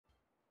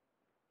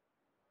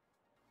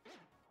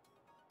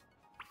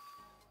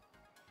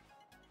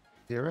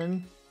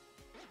Kieran?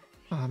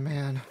 Oh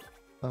man.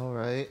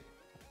 Alright.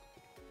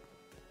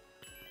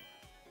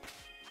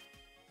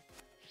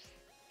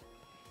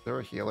 Is there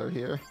a healer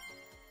here?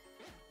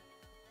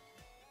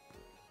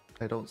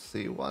 I don't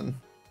see one.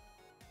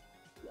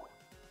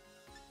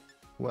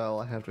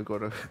 Well, I have to go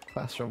to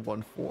classroom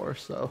 1-4,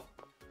 so...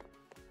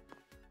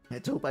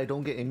 Let's hope I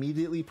don't get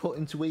immediately put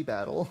into a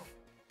battle.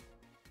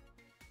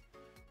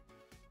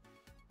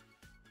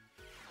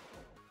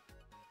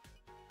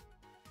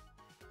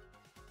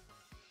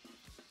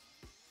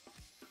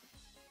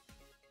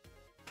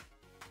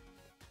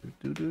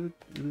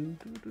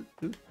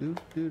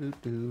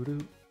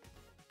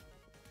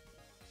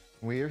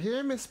 We're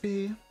here, Miss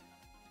B.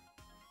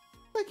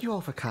 Thank you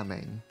all for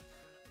coming.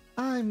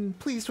 I'm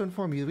pleased to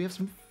inform you that we have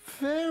some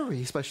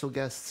very special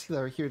guests that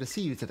are here to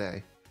see you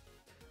today.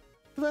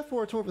 They left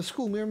for a tour of the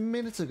school mere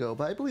minutes ago,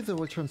 but I believe they'll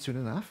return soon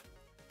enough.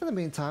 In the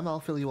meantime, I'll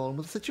fill you all in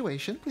with the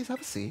situation. Please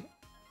have a seat.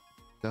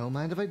 Don't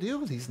mind if I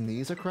do, these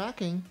knees are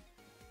cracking.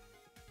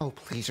 Oh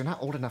please, you're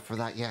not old enough for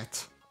that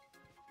yet.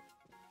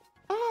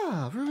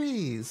 Ah,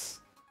 Ruiz.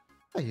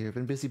 I hear you've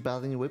been busy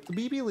battling your way up the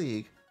BB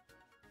League.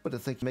 But to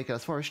think you make it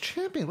as far as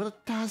champion, what a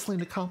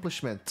dazzling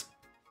accomplishment.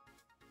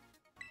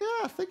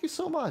 Yeah, thank you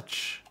so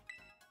much.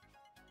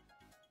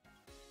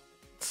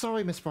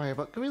 Sorry, Miss Briar,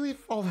 but can we leave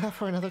all that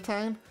for another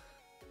time?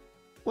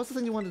 What's the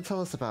thing you wanted to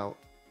tell us about?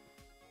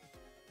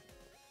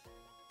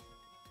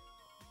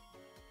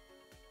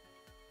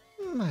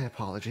 My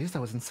apologies,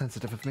 that was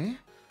insensitive of me.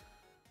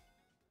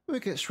 We'll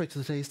get straight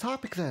to today's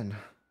topic then.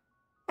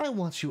 I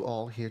want you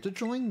all here to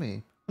join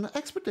me on an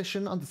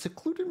expedition on the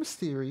secluded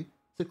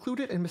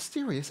and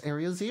mysterious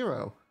Area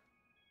Zero.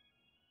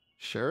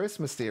 Sure, it's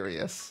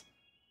mysterious.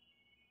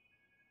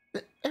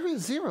 Area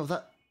Zero,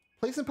 that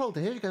place in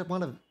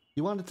Paldea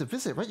you wanted to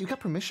visit, right? You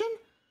got permission?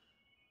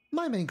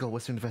 My main goal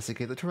was to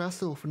investigate the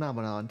terrestrial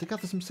phenomenon to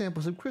gather some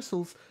samples of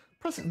crystals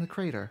present in the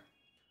crater.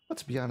 But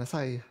to be honest,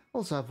 I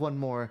also have one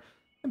more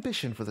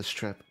ambition for this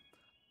trip.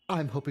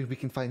 I'm hoping we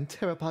can find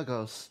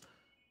Terrapagos,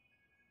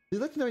 the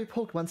legendary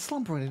Pokemon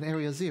slumbering in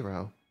Area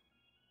Zero.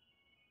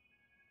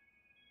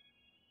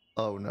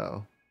 Oh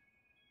no.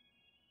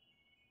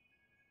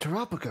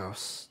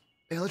 Terrapagos,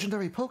 a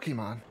legendary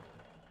Pokemon.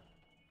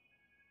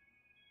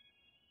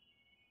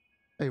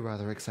 A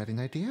rather exciting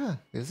idea,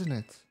 isn't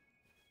it?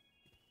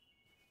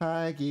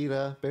 Hi,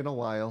 Gita. Been a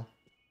while.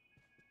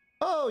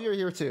 Oh, you're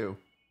here too.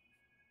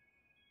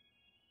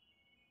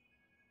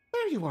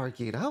 There you are,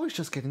 Gita. I was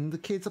just getting the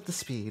kids up to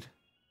speed.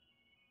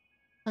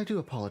 I do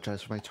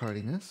apologize for my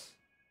tardiness.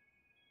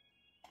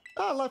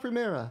 Ah, La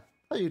Primera.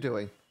 How you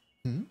doing?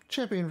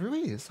 Champion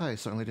Ruiz. I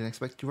certainly didn't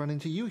expect to run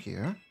into you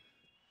here.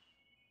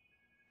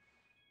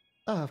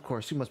 Of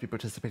course, you must be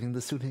participating in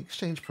the student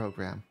exchange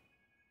program.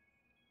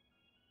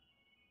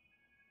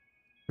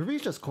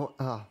 Ruiz just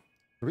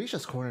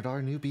cornered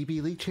our new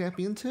BB League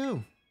champion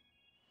too.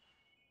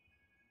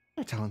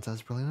 Your talent's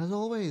as brilliant as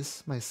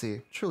always, I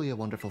see. Truly a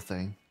wonderful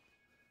thing.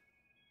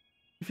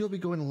 If you'll be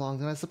going along,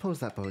 then I suppose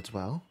that bodes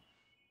well.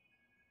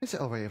 Is it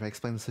alright if I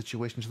explain the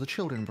situation to the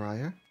children,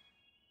 Briar?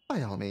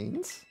 By all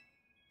means.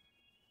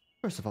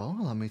 First of all,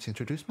 allow me to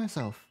introduce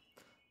myself.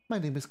 My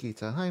name is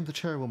Gita. I am the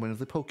chairwoman of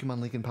the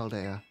Pokemon League in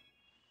Paldea.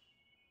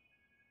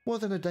 More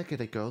than a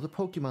decade ago, the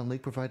Pokemon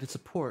League provided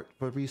support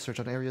for research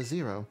on Area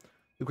Zero,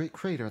 the great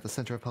crater at the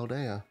center of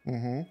Paldea.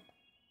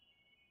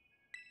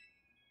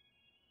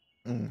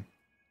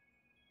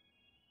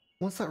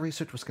 Once that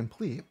research was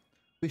complete,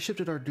 we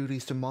shifted our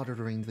duties to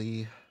monitoring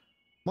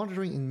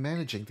and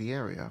managing the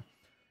area.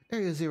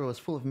 Area Zero is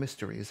full of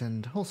mysteries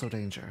and also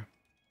danger.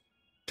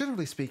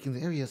 Generally speaking,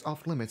 the area is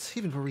off limits,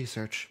 even for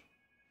research.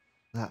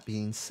 That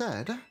being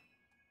said,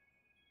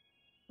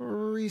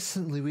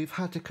 recently we've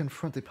had to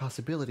confront the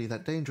possibility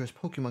that dangerous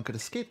Pokemon could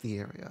escape the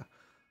area.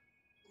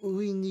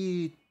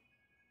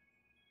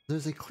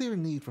 There's a clear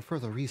need for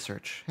further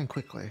research, and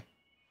quickly.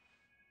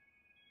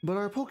 But at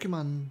our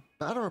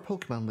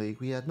Pokemon League,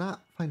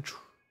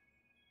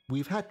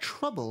 we've had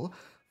trouble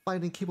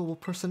finding capable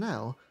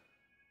personnel,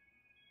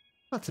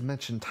 not to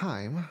mention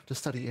time, to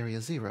study Area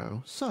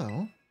Zero,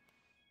 so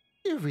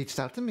you've reached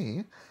out to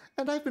me,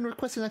 and I've been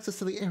requesting access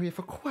to the area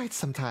for quite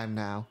some time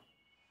now.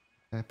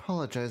 I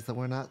apologize that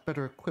we're not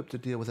better equipped to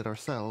deal with it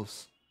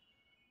ourselves.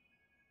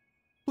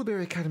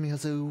 Blueberry Academy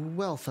has a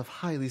wealth of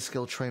highly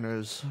skilled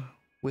trainers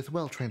with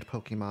well-trained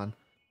Pokemon,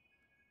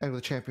 and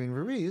with Champion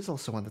Ruiz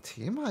also on the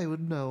team, I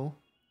would know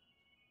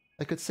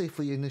I could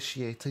safely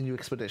initiate a new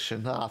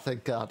expedition. Ah,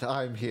 thank God,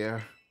 I'm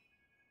here.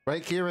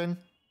 Right, Kieran?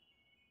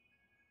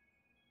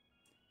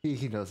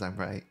 He knows I'm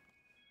right.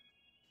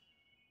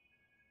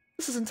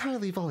 This is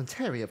entirely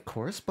voluntary, of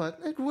course, but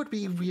it would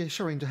be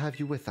reassuring to have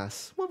you with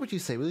us. What would you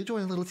say? Will you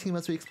join a little team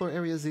as we explore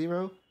Area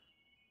Zero?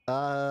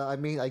 I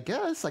mean, I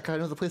guess. I kind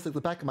of know the place like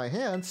the back of my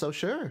hand, so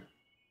sure.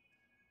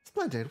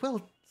 Splendid.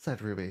 Well said,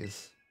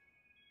 Ruiz.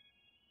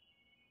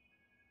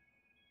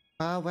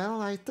 Well,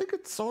 I think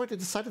it's already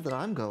decided that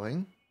I'm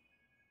going.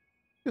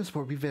 Your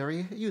support would be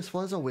very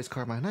useful as always,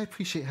 Carmine. I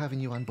appreciate having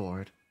you on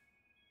board.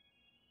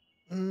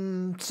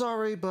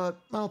 Sorry, but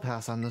I'll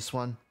pass on this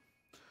one.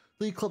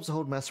 League club's a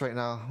whole mess right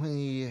now.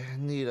 We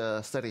need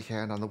a steady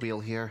hand on the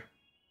wheel here.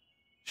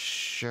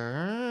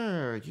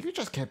 Sure, you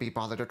just can't be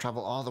bothered to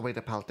travel all the way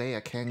to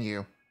Paldea, can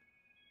you?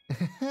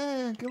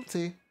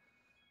 Guilty.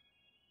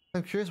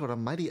 I'm curious what a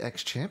mighty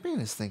ex-champion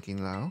is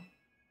thinking, though.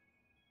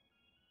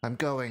 I'm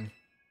going.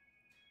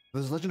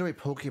 There's a legendary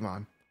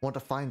Pokemon. I want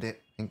to find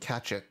it and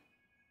catch it.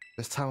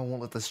 This time I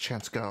won't let this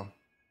chance go.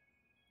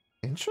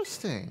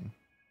 Interesting.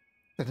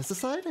 Then it's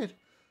decided.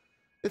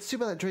 It's too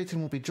bad that Drayton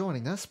won't be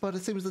joining us, but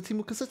it seems the team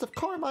will consist of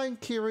Carmine,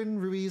 Kieran,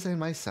 Ruiz, and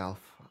myself.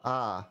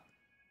 Ah,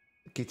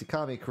 the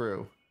Kitakami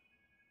crew.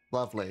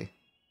 Lovely.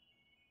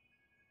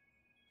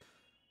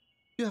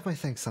 You have my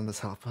thanks on this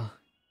help.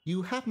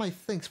 You have my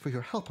thanks for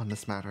your help on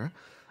this matter.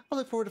 I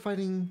look forward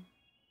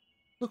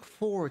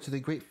to the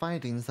great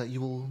findings that you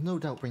will no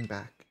doubt bring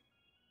back.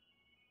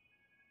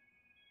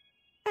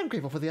 I'm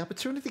grateful for the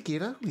opportunity,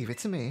 Gita. Leave it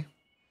to me.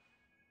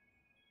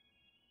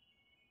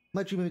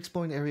 My dream of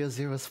exploring Area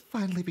Zero is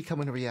finally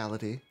becoming a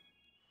reality.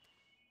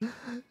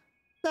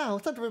 Now,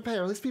 it's time to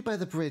prepare. Let's meet by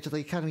the bridge at the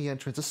Academy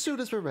entrance as soon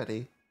as we're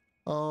ready.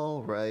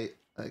 Alright,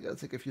 I gotta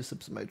take a few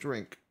sips of my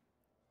drink.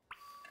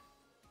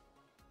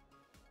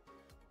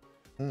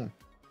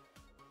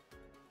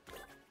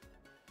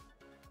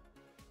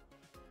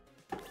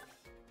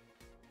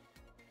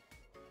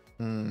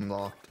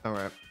 Locked.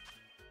 Alright.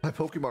 My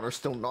Pokemon are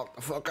still knocked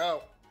the fuck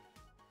out.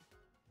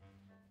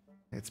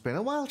 It's been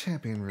a while,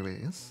 Champion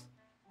Ruiz.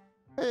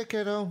 Hey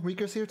kiddo,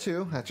 Rika's here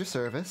too, at your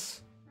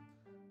service.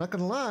 Not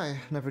gonna lie,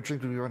 never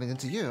dreamed we'd be running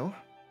into you.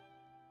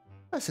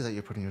 I see that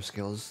you're putting your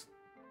skills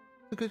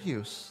to good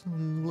use,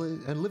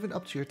 and living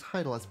up to your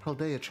title as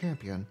Paldea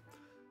Champion,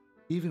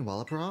 even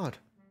while abroad.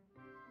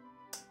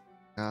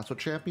 That's what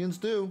champions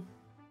do.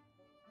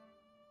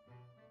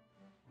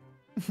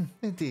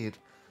 Indeed.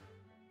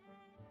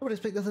 I would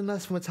expect nothing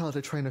less from a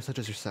talented trainer such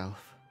as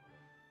yourself.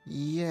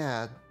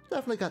 Yeah,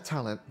 definitely got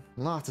talent.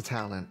 Lots of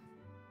talent.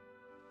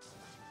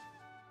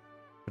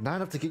 But not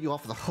enough to get you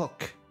off the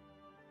hook.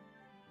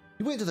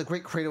 You went into the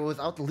Great Crater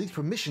without the League's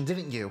permission,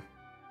 didn't you?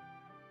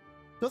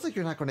 Don't think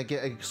you're not going to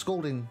get a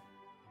scolding.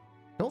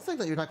 Don't think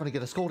that you're not going to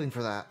get a scolding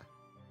for that.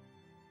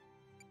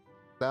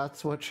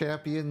 That's what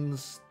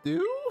champions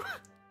do?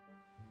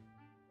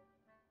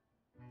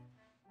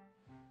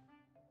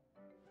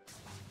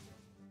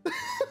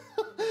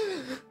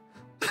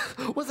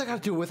 What's that got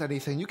to do with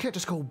anything? You can't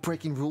just go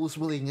breaking rules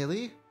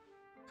willy-nilly.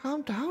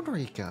 Calm down,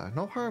 Rika.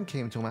 No harm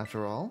came to him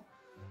after all.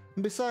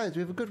 And besides,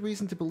 we have a good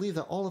reason to believe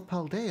that all of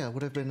Paldea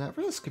would have been at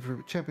risk if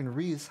Champion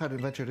Ruiz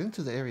hadn't ventured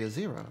into the Area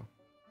Zero.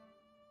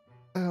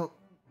 Well,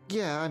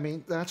 yeah, I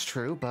mean, that's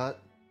true,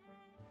 but...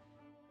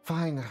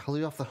 Fine, I'll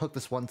leave you off the hook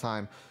this one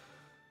time.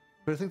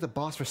 But I think the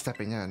boss for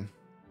stepping in.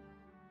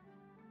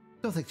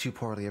 Don't think too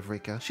poorly of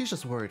Rika. She's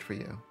just worried for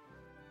you.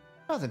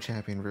 Nothing,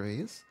 Champion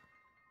Ruiz.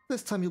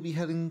 This time you'll be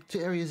heading to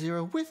Area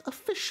Zero with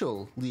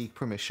official League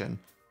permission.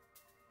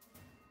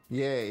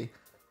 Yay.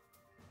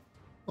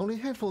 Only a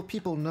handful of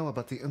people know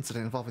about the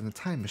incident involving the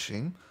time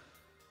machine.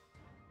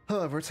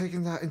 However,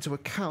 taking that into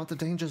account, the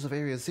dangers of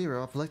Area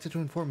Zero, I've elected to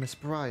inform Miss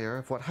Breyer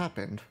of what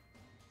happened.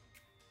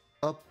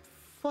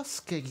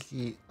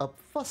 Obfuscating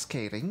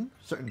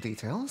certain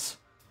details.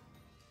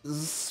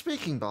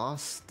 Speaking,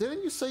 boss,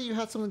 didn't you say you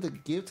had something to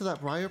give to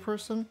that Breyer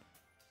person?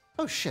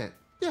 Oh shit.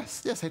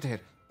 Yes, I did.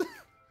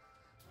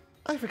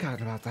 I forgot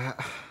about that.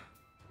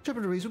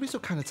 Champion Ruiz, would be so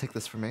kind to take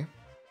this from me.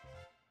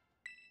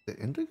 The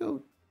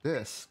Indigo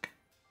disc.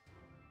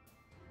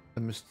 A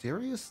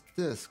mysterious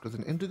disc with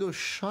an indigo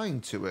shine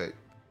to it.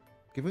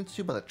 Given to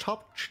you by the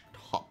top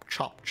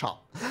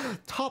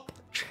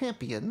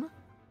champion.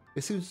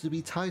 It seems to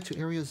be tied to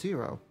Area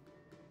Zero.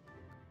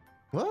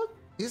 What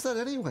is that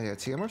anyway? A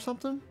TM or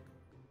something?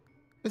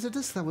 It's a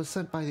disc that was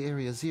sent by the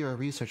Area Zero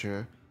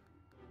researcher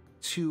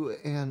to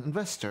an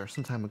investor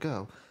some time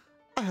ago.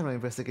 I had my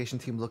investigation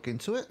team look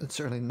into it. It's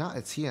certainly not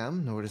a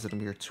TM, nor is it a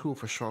mere tool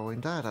for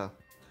storing data.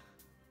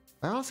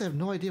 I honestly have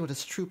no idea what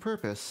its true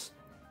purpose,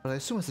 but I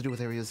assume it's to do with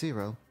Area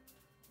Zero.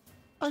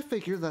 I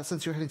figured that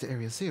since you're heading to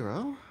Area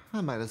Zero, I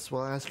might as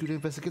well ask you to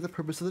investigate the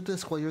purpose of the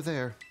disc while you're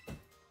there.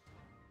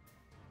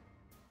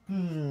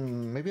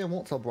 Maybe I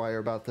won't tell Breyer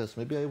about this.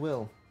 Maybe I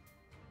will.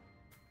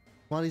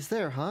 While he's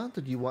there, huh?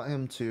 Did you want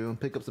him to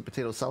pick up the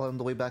potato salad on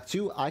the way back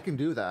too? I can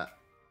do that.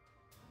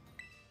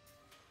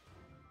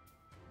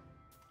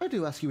 I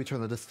do ask you to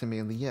return the disc to me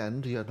in the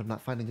end. You end up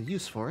not finding a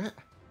use for it.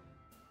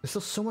 There's still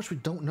so much we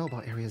don't know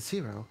about Area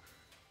Zero.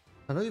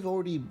 I know you've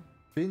already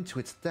been to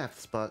its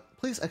depths, but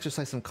please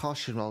exercise some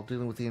caution while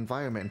dealing with the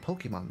environment and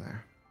Pokemon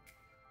there.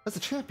 As a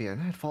champion,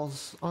 it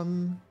falls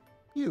on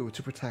you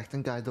to protect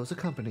and guide those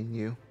accompanying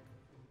you.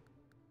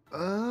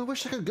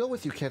 Wish I could go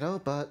with you, kiddo,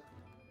 but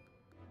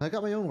I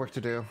got my own work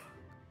to do.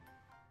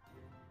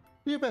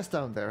 Do your best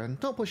down there, and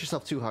don't push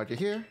yourself too hard, you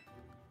hear?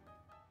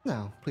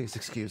 Now, please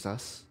excuse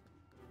us.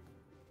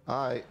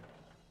 Alright.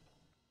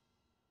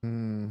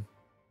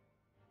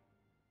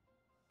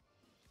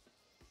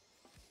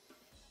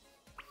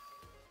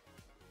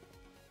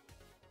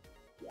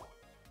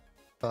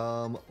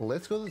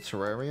 Let's go to the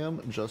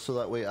terrarium just so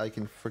that way I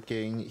can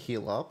freaking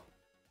heal up.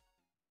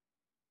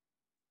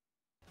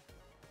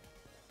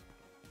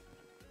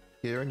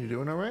 Kieran, you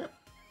doing alright?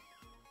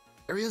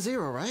 Area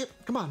 0, right?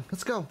 Come on,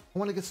 let's go. I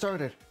want to get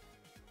started.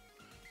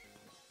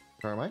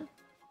 Where am I?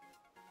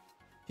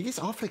 He gets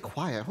awfully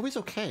quiet. I hope he's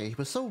okay. He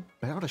was so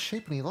out of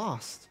shape when he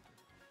lost.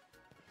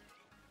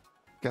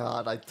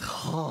 God,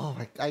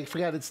 I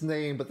forgot its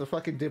name, but the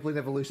fucking Dibbling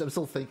evolution. I'm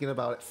still thinking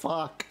about it.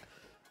 Fuck.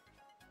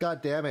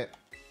 God damn it.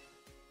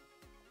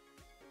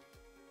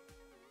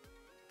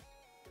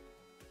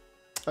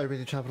 Are you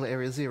ready to travel to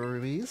Area 0,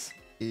 Ruiz?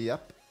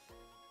 Yep.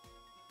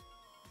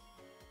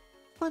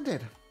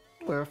 Splendid.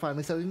 We're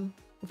finally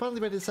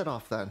ready to set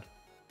off then.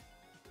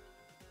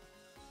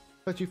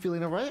 But you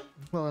feeling alright?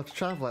 Well enough to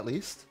travel at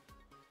least.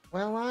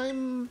 Well,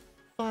 I'm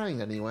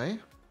fine anyway.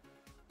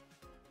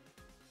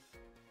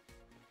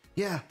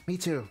 Yeah, me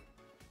too.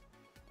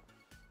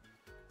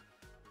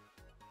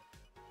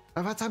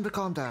 I've had time to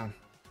calm down.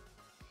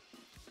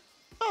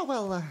 Oh,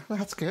 well,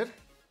 that's good.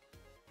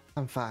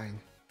 I'm fine.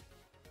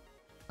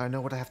 I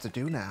know what I have to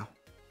do now.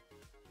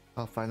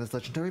 I'll find this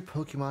legendary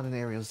Pokemon in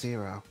Area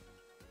 0,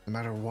 no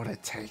matter what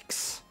it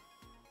takes.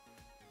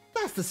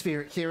 That's the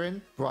spirit,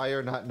 Kieran.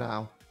 Briar, not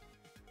now.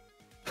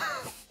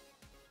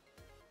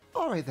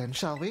 Alright then,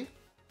 shall we?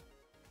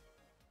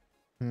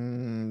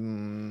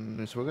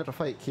 So we're gonna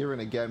fight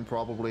Kieran again,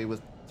 probably,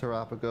 with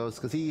Terapagos,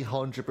 because he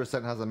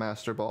 100% has a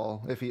Master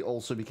Ball if he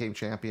also became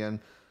champion.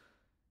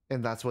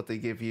 And that's what they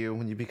give you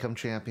when you become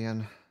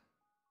champion.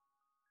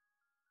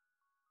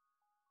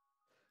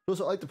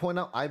 Also, I'd like to point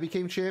out, I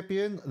became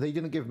champion. They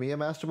didn't give me a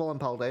Master Ball in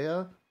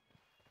Paldea.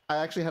 I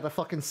actually had to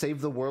fucking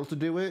save the world to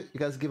do it. You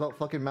guys give out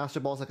fucking Master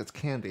Balls like it's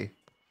candy.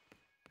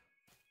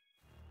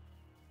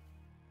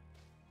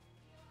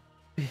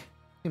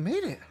 You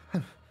made it!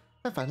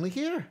 I'm finally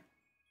here!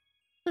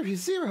 Area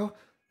 0!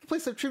 The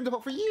place I've dreamed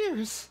about for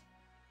years!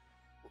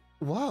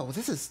 Whoa,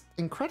 this is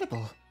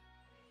incredible!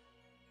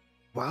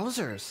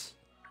 Wowzers!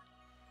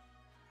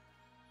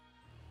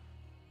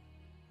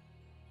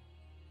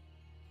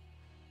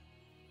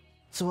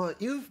 So,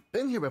 you've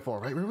been here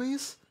before, right,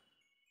 Ruiz?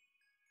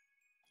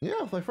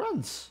 Yeah, with my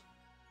friends.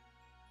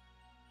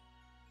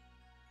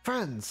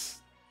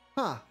 Friends!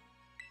 Huh.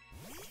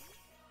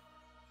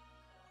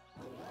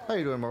 How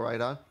you doing,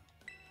 Miraidon?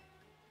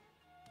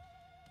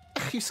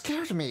 You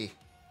scared me!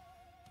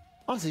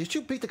 Honestly, you're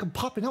too big to come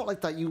popping out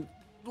like that, you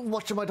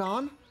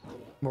whatchamadon?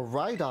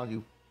 Miraidon,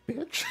 you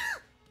bitch!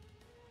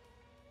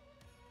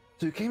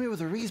 So you came here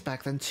with a Ruiz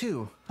back then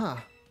too, huh?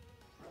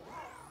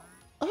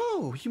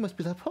 Oh, you must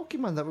be that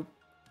Pokemon that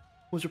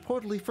was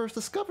reportedly first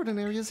discovered in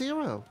Area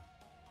 0.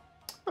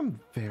 I'm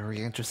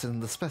very interested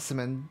in the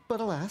specimen, but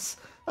alas,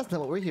 that's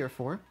not what we're here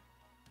for.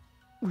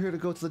 We're here to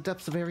go to the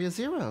depths of Area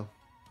 0.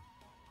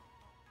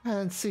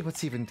 And see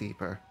what's even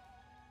deeper.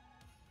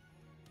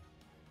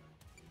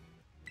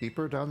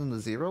 Deeper down in the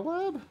Zero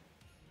Lab?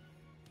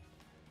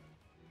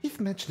 Heath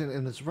mentioned it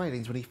in his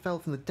writings when he fell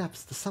from the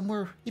depths to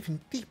somewhere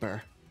even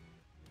deeper.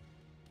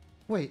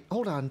 Wait,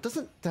 hold on,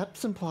 doesn't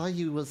depths imply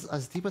you was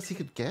as deep as he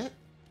could get?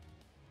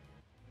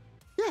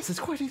 Yes, it's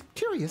quite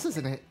curious,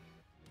 isn't it?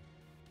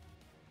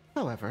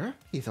 However,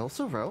 Heath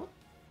also wrote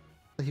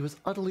that he was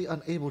utterly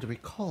unable to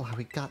recall how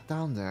he got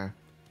down there.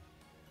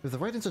 If the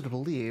writings are to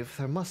believe,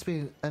 there must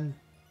be an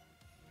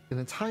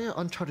entire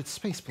uncharted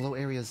space below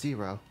Area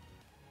 0.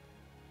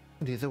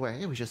 And either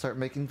way, we should start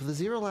making for the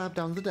Zero Lab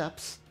down the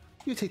depths.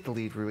 You take the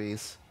lead,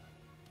 Ruiz.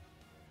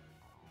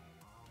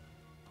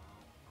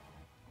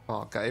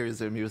 Oh god, Area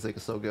 0 music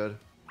is so good.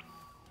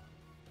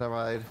 Can I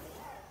ride?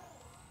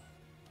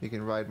 You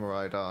can ride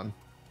Miraidon.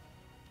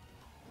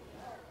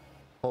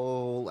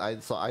 Oh, I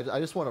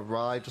just want to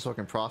ride just so I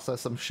can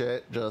process some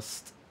shit.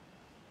 Just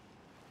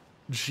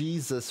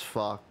Jesus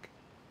fuck.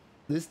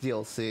 This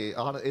DLC,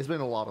 it's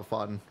been a lot of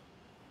fun.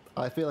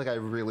 I feel like I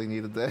really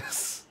needed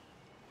this.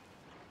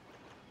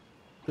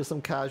 Just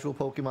some casual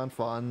Pokemon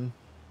fun.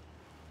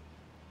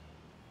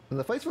 And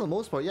the fights for the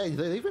most part, yeah,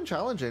 they've been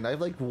challenging. I've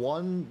like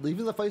won,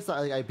 even the fights that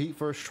I beat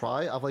first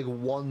try, I've like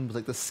won with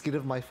like the skin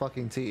of my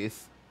fucking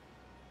teeth.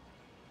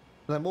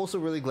 And I'm also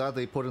really glad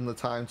they put in the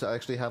time to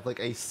actually have like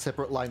a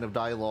separate line of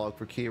dialogue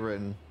for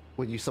Kieran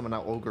when you summon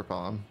out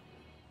Ogerpon.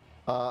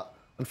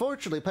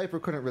 Unfortunately, Piper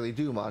couldn't really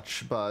do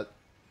much, but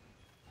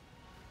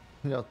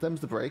you know,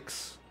 them's the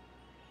breaks.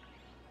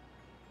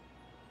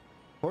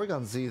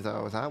 Porygon Z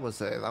though, that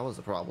was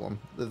a problem.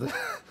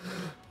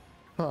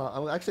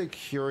 I'm actually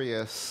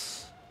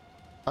curious.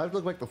 I have to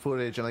look back the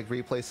footage and like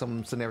replay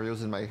some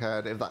scenarios in my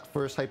head. If that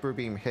first Hyper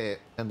Beam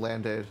hit and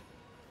landed,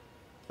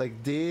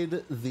 like,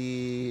 did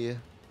the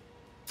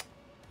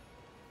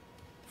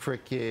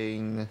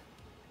freaking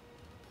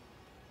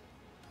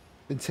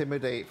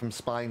Intimidate from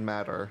Spine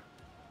matter?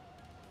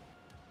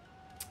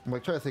 I'm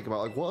like trying to think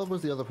about like what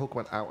was the other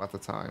Pokemon out at the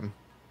time.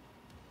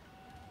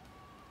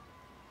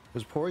 It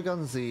was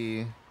Porygon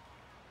Z.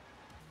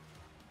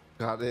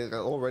 God, it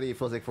already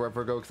feels like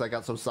forever ago because I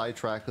got so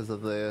sidetracked because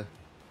of the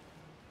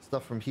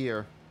stuff from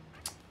here.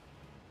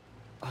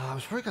 I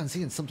was Porygon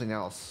Z and something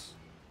else.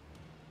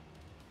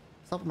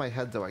 Top of my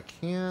head though, I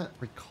can't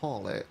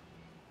recall it.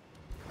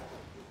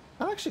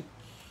 I'm actually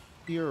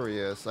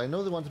curious. I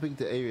know they want to bring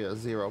to Area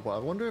 0, but I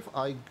wonder if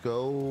I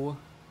go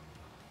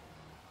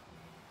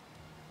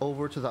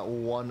over to that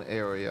one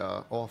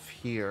area off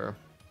here.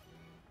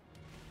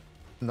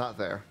 Not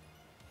there.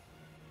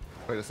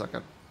 Wait a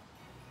second.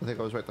 I think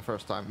I was right the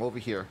first time. Over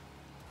here.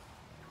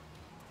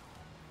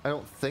 I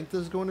don't think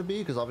there's going to be,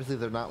 because obviously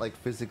they're not like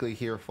physically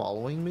here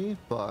following me,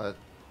 but...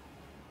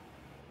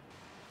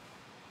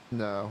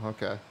 No,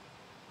 okay.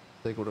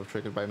 They would have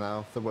triggered by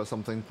now if there was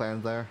something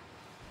planned there.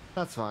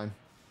 That's fine.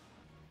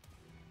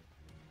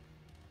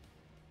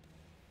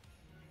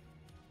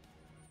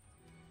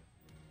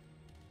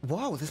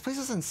 Whoa, this place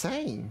is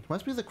insane.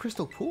 Reminds me of the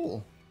Crystal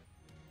Pool.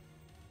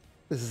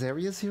 This is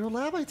Area Zero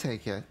Lab, I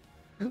take it.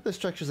 The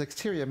structure's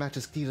exterior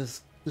matches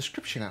Gita's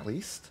description, at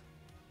least.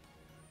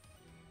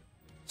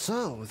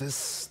 So,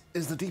 this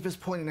is the deepest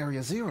point in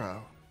Area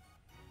Zero.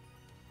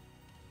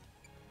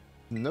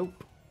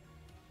 Nope.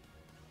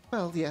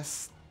 Well,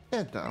 yes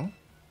and no.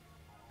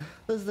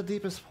 This is the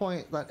deepest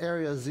point that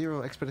Area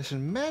Zero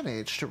expedition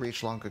managed to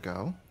reach long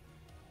ago.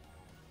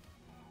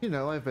 You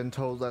know, I've been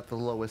told that the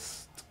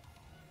lowest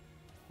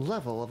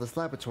level of this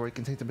laboratory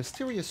contains a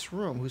mysterious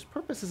room whose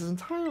purpose is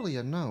entirely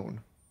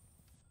unknown.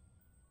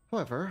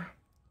 However,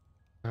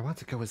 where I want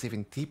to go is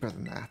even deeper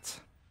than that.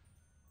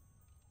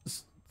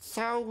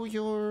 So what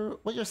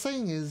you're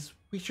saying is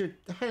we should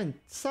head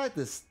inside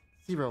this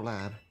Zero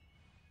Lab.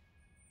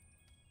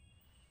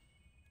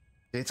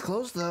 It's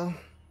closed though.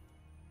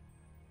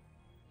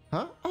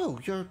 Huh? Oh,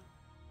 you're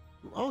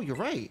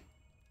right.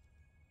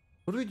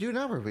 What do we do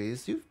now,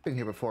 Ruiz? You've been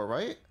here before,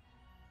 right?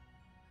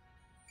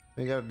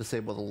 We gotta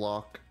disable the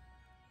lock.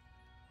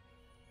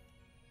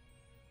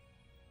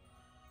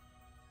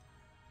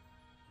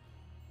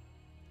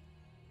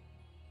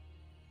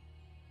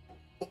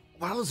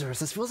 Wowzers,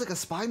 this feels like a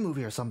spy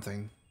movie or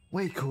something.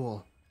 Way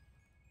cool.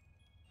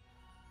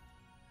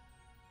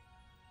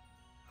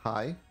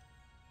 Hi?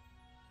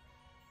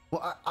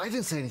 Well, I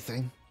didn't say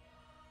anything.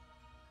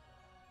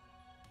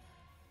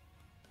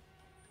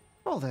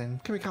 Well then,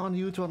 can we count on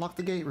you to unlock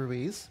the gate,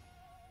 Ruiz?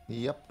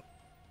 Yep.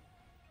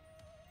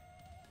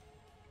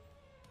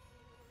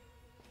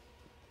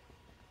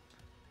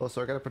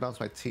 Also, I gotta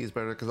pronounce my T's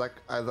better, because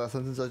that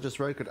sentence I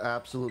just read could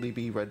absolutely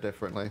be read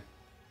differently.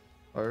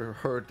 Or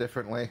heard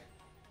differently.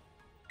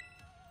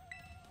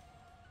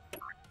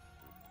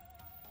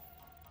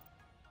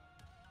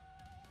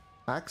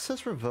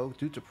 Access revoked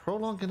due to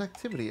prolonged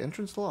inactivity.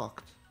 Entrance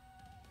locked.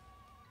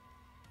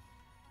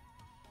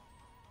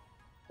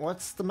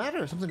 What's the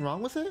matter? Something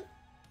wrong with it?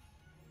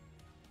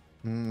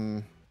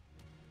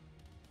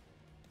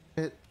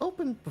 It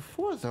opened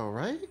before though,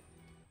 right?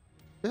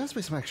 There has to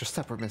be some extra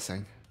step we're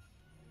missing.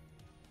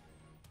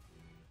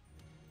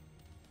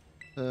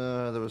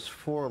 There was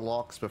 4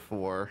 locks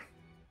before.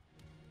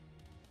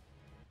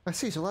 I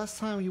see, so last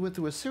time you went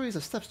through a series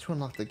of steps to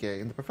unlock the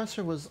gate, and the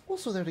professor was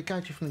also there to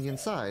guide you from the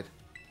inside.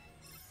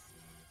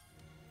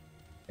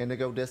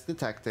 Indigo disc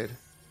detected.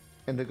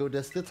 Indigo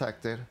disc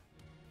detected.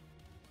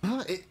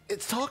 Huh?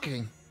 It's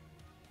talking!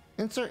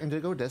 Insert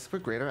Indigo disc for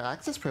greater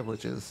access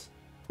privileges.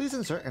 Please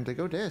insert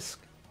Indigo disc.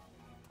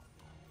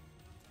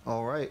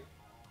 Alright.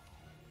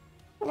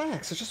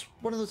 Relax, it's just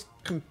one of those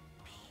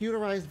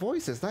computerized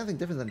voices, nothing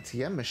different than a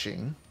TM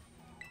machine.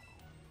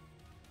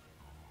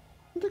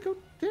 Indigo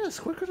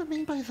disc, what could it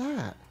mean by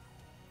that?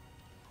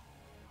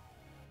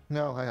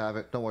 No, I have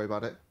it, don't worry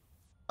about it.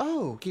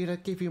 Oh, Gita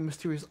gave you a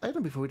mysterious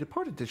item before we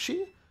departed, did she?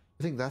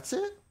 You think that's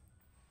it?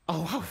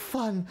 Oh, how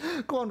fun!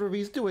 Go on,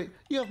 Ruiz, do it.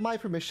 You have my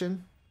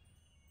permission.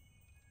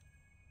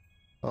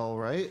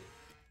 Alright.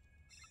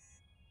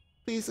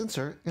 Please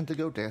insert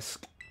Indigo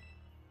disc.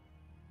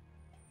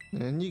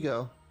 In you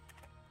go.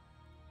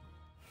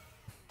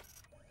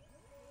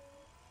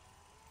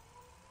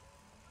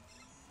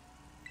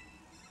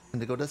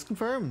 Indigo disc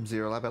confirmed.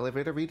 Zero Lab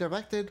elevator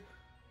redirected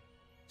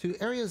to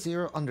Area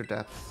Zero under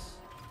depths.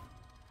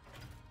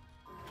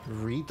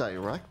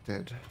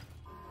 Redirected.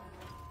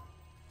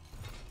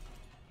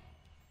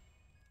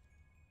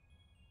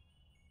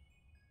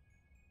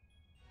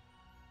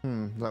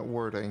 That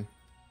wording.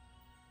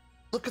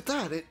 Look at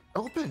that, it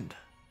opened.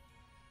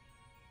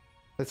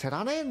 Let's head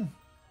on in.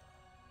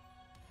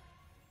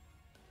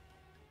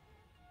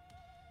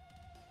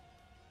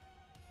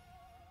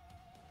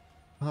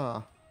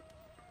 Huh.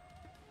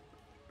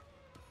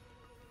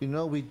 You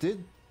know, we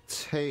did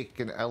take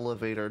an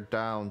elevator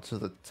down to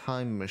the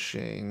time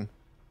machine.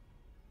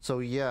 So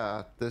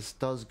yeah, this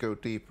does go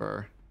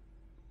deeper.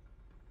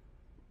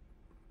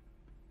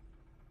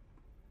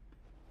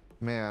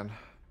 Man.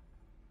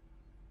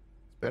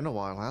 It's been a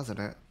while, hasn't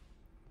it?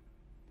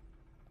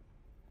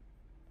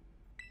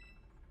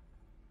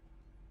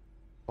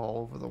 All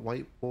over the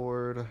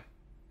whiteboard.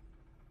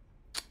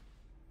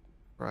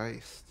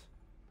 Christ.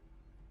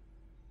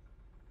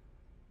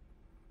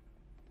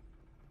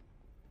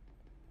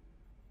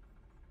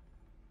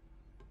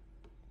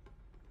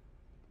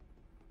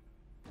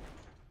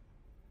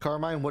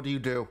 Carmine, what do you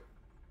do?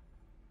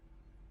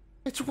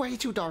 It's way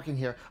too dark in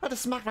here. I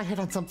just smacked my head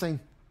on something.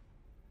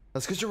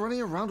 That's because you're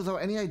running around without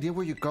any idea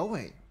where you're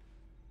going.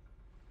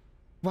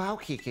 Wow,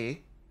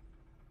 Kiki.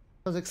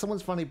 Sounds like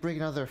someone's finally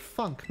bringing out their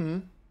funk,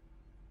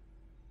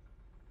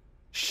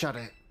 Shut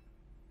it.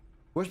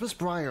 Where's Miss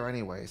Briar,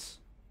 anyways?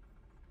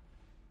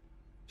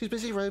 She's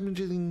busy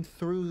rummaging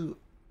through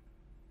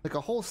like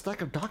a whole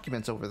stack of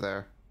documents over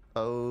there.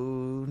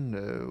 Oh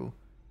no.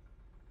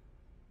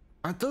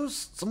 Aren't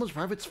those someone's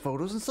private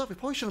photos and stuff? We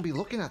probably shouldn't be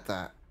looking at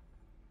that.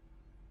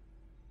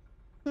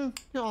 You're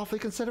awfully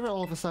considerate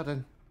all of a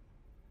sudden.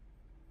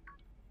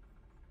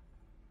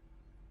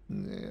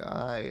 Yeah,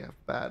 I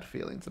have bad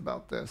feelings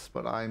about this,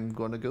 but I'm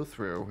gonna go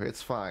through.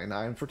 It's fine.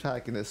 I'm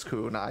protagonist,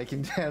 Kun. I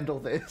can handle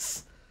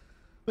this.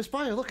 Miss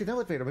Briar, look, an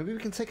elevator. Maybe we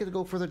can take it to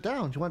go further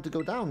down. You want it to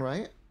go down,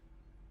 right?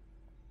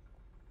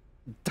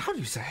 Down,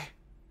 you say?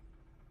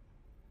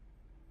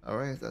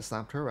 Alright, that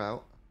snapped her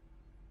out.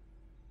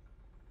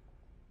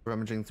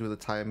 Rummaging through the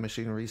time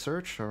machine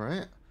research,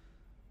 alright.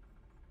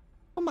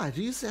 Oh my, did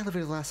you use the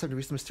elevator last time to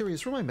reach the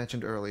mysterious room I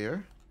mentioned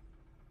earlier?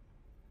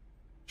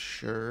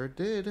 Sure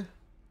did.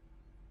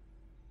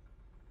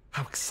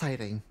 How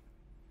exciting.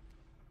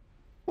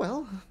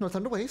 Well, no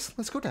time to waste.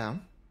 Let's go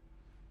down.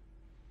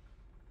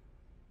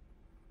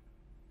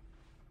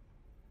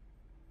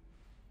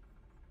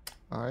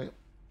 Alright.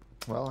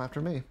 Well,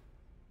 after me.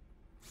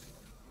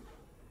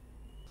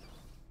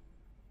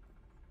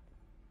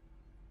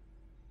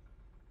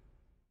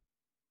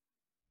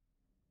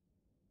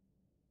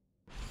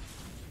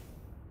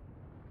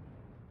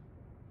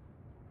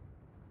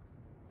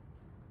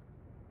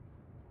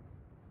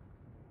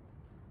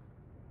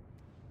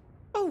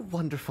 Oh,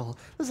 wonderful.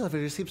 This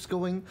elevator keeps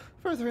going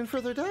further and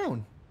further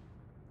down.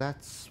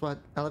 That's what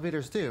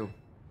elevators do.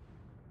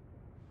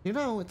 You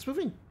know, it's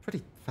moving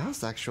pretty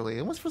fast, actually. It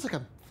almost feels like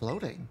I'm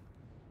floating.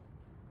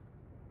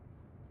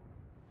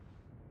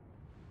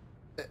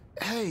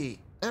 Hey,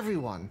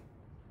 everyone.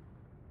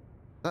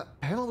 That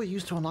panel we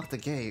used to unlock the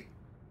gate,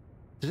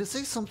 did it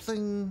say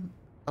something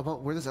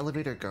about where this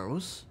elevator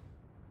goes?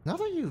 Now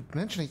that you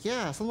mention it,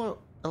 yeah, some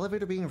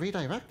elevator being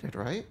redirected,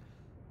 right?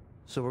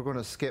 So we're going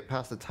to skip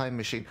past the time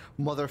machine.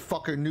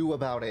 Motherfucker knew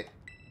about it.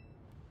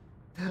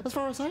 As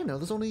far as I know,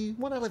 there's only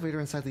one elevator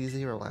inside the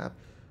Zero Lab.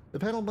 The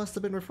panel must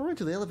have been referring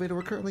to the elevator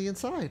we're currently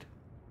inside.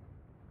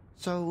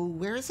 So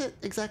where is it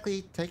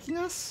exactly taking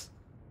us?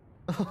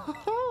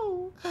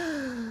 Oh,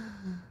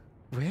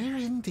 where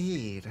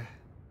indeed?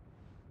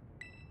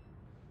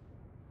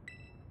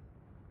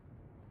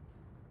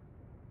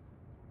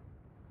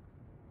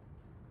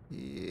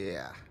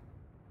 Yeah.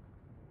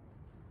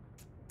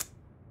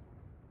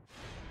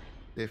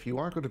 If you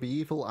aren't going to be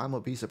evil, I'm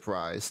gonna be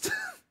surprised.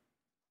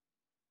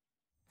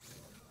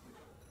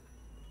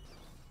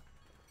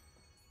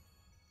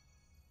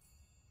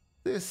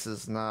 This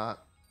is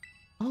not...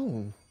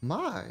 Oh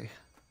my.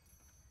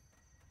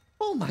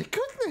 Oh my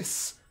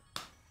goodness!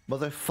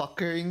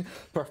 Motherfucking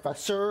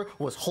professor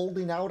was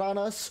holding out on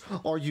us?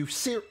 Are you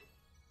serious?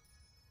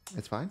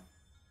 It's fine.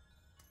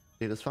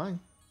 It is fine.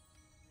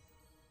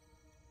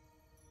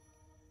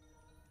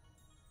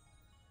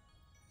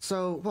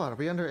 So, what, are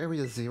we under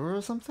Area 0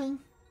 or something?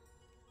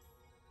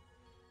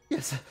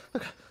 Yes,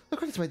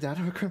 according to my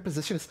data, our current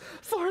position is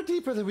far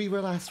deeper than we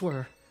were last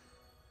were.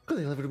 Could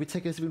the elevator be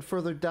taking us even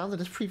further down than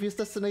its previous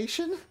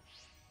destination?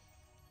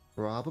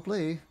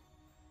 Probably.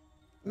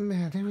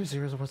 Man, Area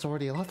 0 was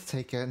already a lot to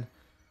take in.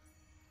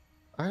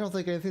 I don't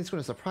think anything's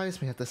going to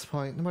surprise me at this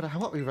point, no matter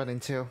what we run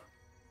into.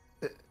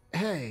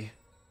 Hey.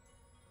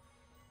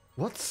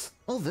 What's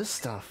all this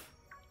stuff?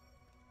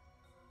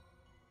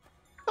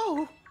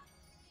 Oh!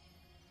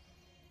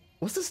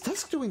 What's this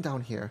desk doing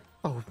down here?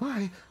 Oh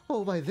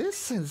my,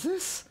 this and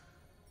this.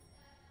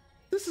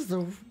 This is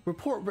the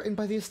report written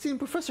by the esteemed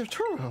Professor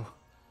Turo.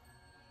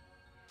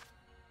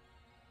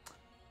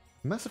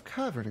 A massive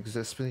cavern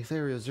exists beneath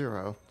Area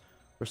 0,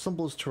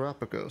 resembles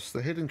Terapagos,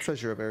 the hidden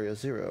treasure of Area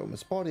 0.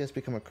 Its body has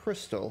become a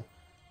crystal,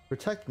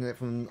 protecting it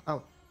from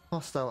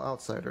hostile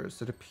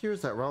outsiders. It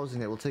appears that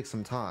rousing it will take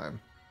some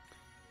time.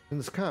 In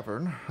this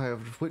cavern, I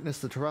have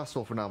witnessed the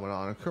terrestrial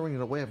phenomenon occurring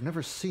in a way I've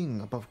never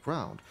seen above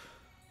ground.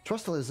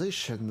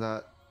 Terrestrialization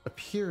that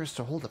appears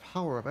to hold the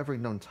power of every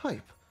known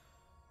type.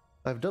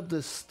 I've dubbed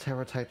this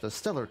Terra type the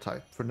Stellar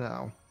type for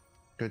now.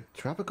 Could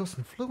Terapagos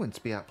influence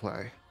be at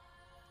play?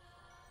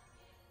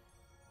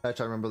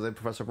 Actually, I remember the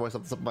professor voice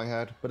off the top of my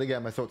head, but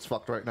again, my throat's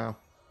fucked right now.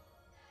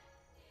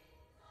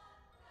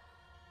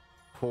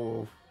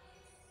 Oh.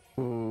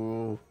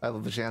 Ooh, I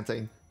love the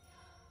chanting.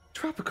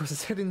 Terapagos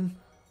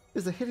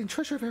is the hidden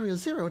treasure of Area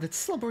 0, and it's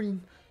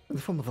slumbering in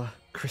the form of a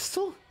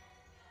crystal?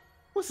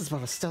 What's this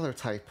about a Stellar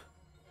type?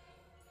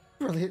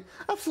 Brilliant,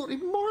 absolutely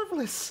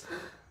marvelous!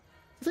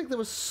 I think there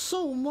was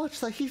so much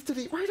that Heath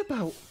didn't write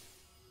about.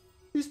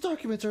 These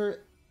documents are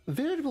a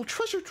veritable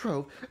treasure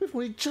trove if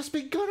we'd just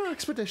begun our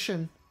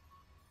expedition.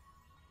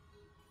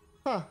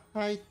 Huh,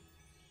 I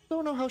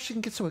don't know how she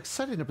can get so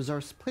excited in a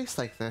bizarre place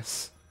like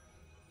this.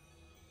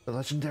 The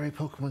legendary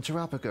Pokemon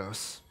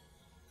Terapagos.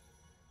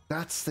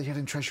 That's the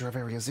hidden treasure of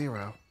Area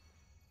 0.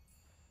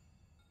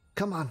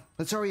 Come on,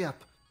 let's hurry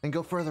up and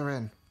go further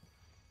in.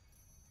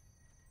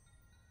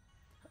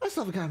 I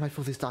still haven't gotten my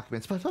full these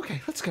documents, but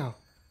okay, let's go.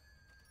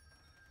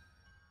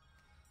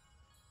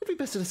 It'd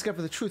be best to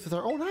discover the truth with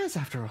our own eyes,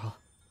 after all.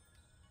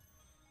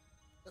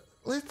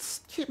 Let's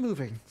keep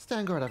moving.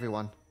 Stand guard,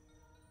 everyone.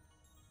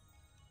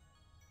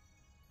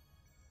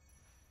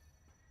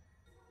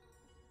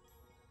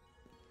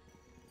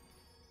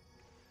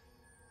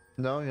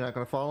 No, you're not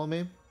gonna follow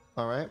me?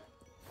 Alright.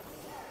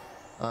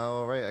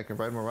 Alright, I can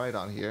ride my ride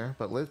on here,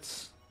 but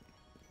let's...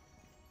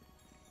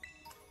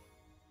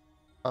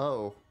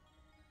 Oh.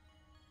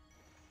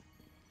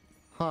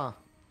 Huh.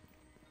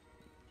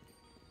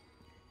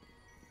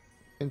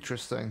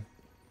 Interesting.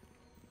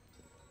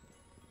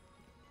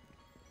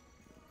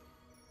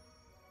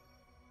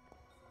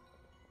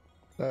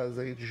 That is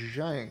a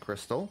giant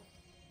crystal.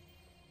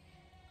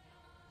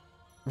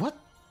 What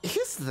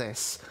is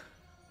this?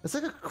 It's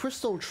like a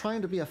crystal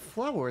trying to be a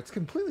flower. It's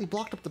completely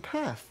blocked up the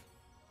path.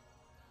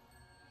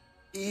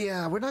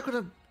 Yeah, we're not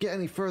gonna get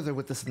any further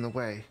with this in the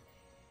way.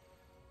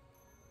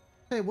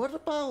 Hey, what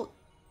about...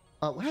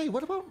 hey,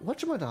 what about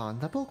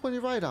Whatchamadon? That Pokemon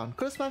you ride on?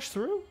 Could I smash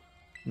through?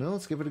 No,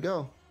 let's give it a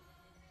go.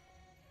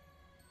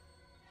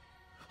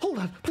 Hold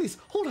on, please,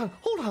 hold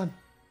on!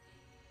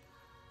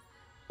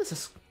 This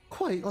is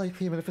quite like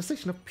the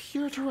manifestation of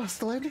pure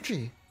terrestrial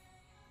energy.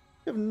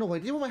 You have no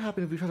idea what might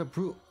happen if we try to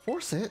brute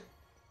force it.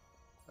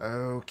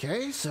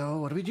 Okay, so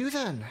what do we do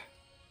then?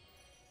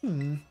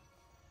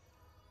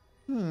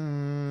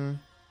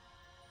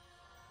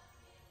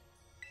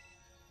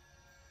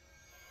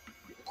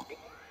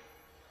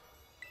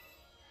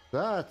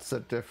 That's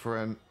a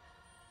different...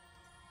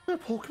 There are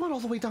Pokemon all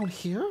the way down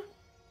here?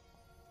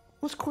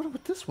 What's going on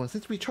with this one?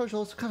 Since we charge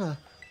all this kind of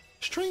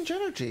strange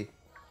energy.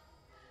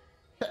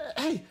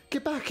 Hey,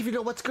 get back if you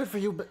know what's good for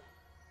you, but...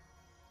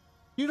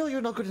 You know you're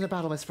not good in a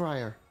battle, Miss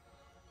Fryer.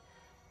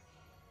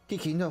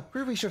 Kiki, no,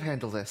 we really should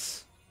handle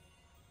this.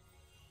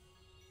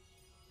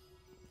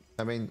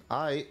 I mean,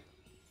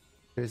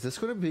 is this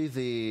going to be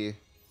the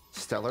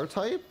stellar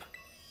type?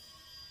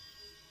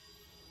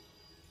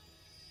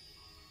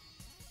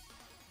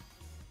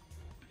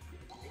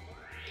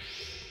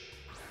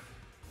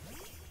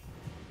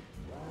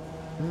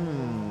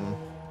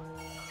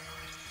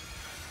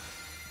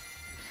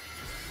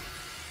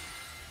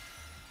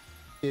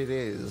 It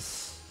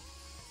is.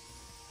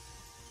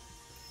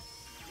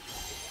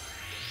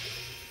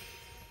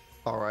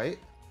 Alright.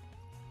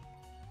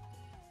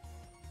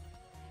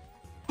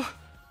 What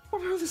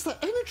on earth is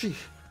that energy?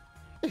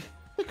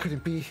 It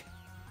couldn't be.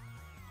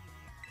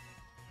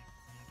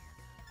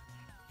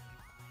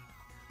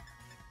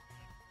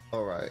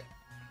 Alright.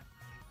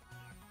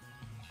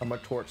 I'm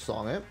gonna torch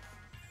song it.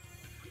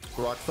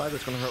 Rock slide,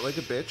 that's gonna hurt like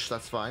a bitch,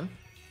 that's fine.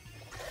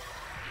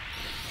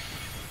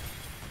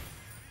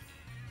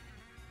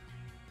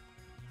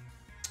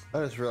 I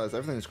just realized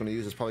everything it's gonna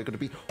use is probably gonna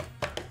be...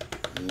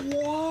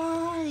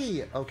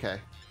 Why? Okay.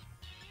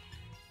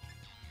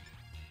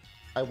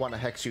 I want to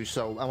hex you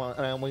so I want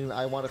to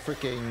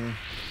freaking...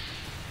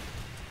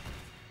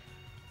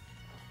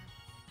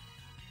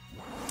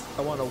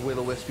 I want to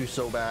will-o-wisp you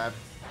so bad.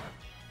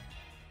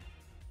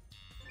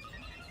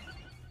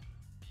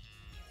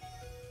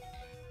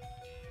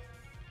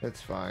 It's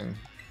fine.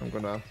 I'm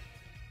gonna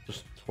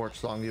just torch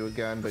song you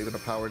again, but you're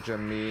gonna power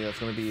gem me. That's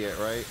gonna be it,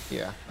 right?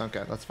 Yeah.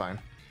 Okay, that's fine.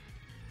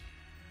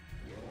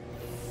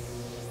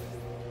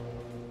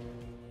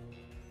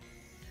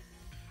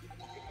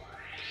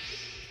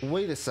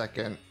 Wait a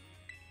second.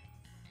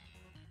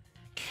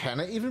 Can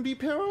it even be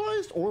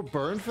paralyzed? Or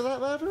burned for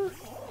that matter?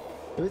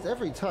 If it's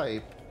every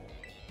type.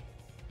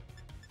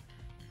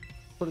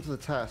 Put it to the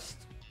test.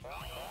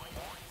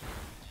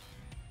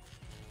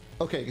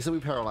 Okay, so we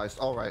paralyzed.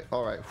 Alright,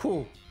 alright.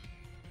 Whew.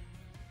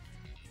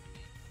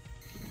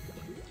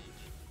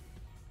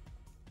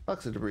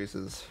 Toxic debris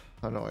is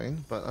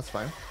annoying, but that's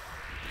fine.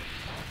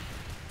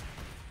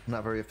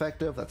 Not very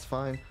effective, that's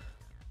fine.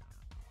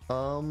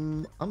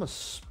 I'm a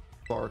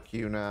spark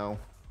you now.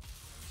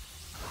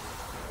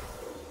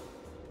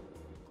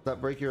 Does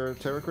that break your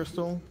Terra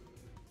Crystal?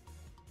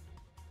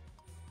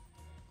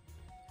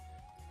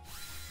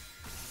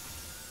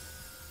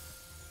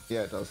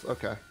 Yeah, it does.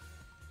 Okay.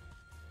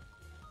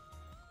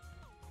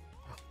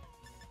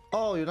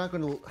 Oh, you're not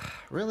gonna...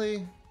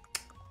 Really?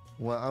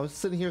 Well, I was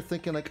sitting here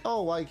thinking like,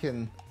 oh, I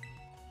can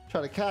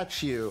try to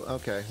catch you.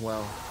 Okay,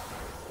 well...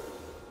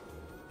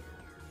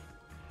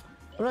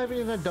 We're not even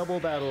in a double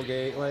battle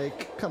gate.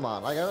 Like, come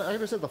on. Like, I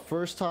understood the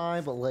first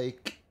time, but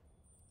like...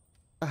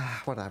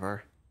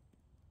 whatever.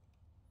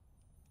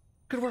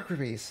 Good work,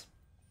 Ruiz.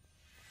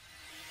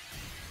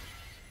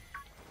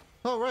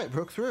 Alright,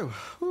 broke through.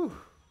 Whew.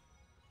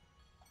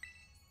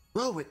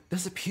 Whoa, it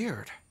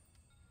disappeared.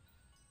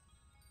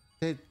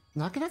 Did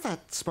knocking out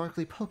that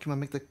sparkly Pokemon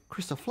make the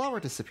crystal flower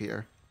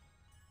disappear?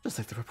 Just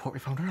like the report we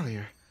found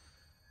earlier.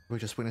 What we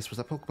just witnessed was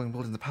a Pokemon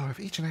wielding the power of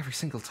each and every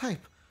single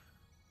type.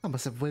 I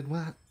must have been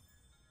what?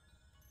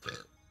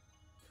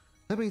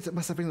 That means it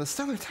must have been the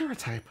stellar Terra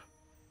type.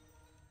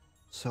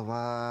 So,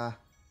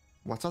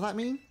 what's all that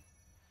mean?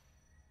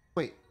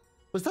 Wait,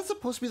 was that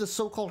supposed to be the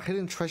so-called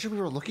hidden treasure we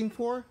were looking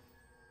for?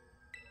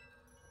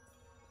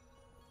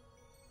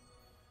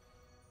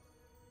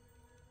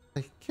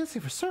 I can't say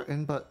for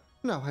certain, but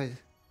no, I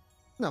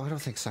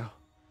don't think so.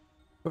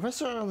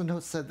 Professor on the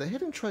note said the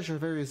hidden treasure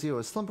of Area Zero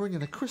is slumbering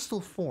in a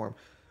crystal form.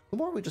 The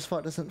more we just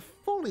fought doesn't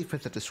fully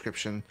fit the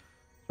description,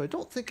 but I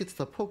don't think it's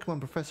the Pokemon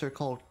professor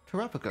called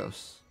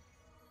Terapagos.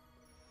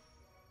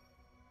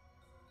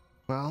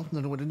 Well, the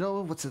only way to know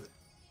what's it,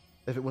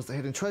 if it was the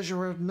hidden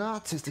treasure or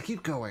not is to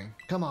keep going.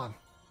 Come on.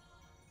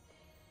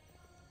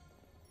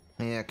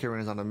 Yeah,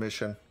 Kieran is on a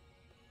mission.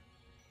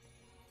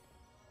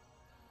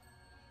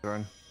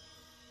 Turn.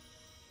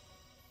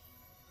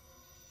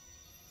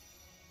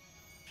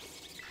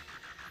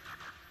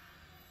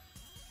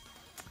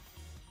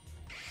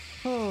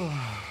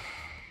 Oh.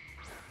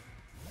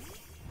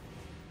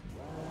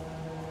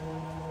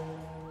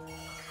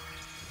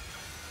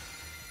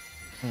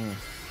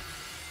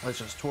 That's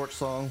just Torch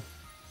Song.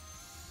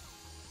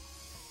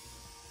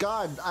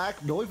 God,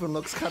 Act Neuven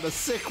looks kind of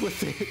sick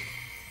with it.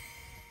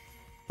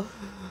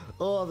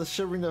 Oh, the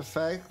shimmering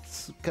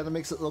effects kind of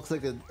makes it look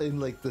like in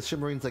like the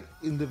shimmering's like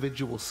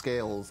individual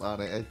scales on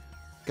it.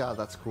 God,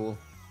 that's cool.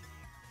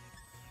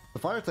 The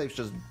fire types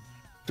just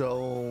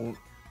don't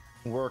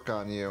work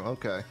on you.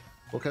 Okay.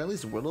 Well, can I at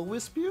least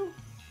Will-O-Wisp you?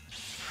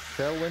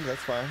 Tailwind,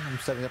 that's fine. I'm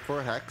setting up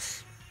for a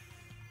Hex.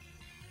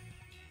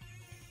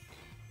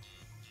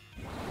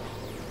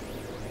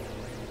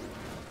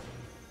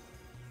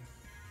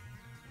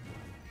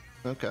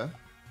 Okay.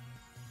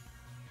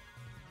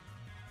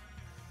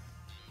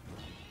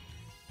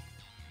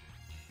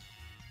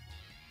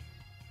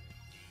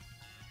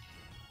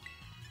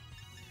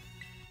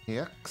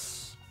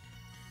 EX.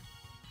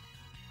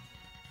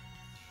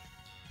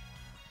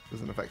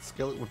 Doesn't affect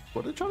skill.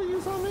 What did it try to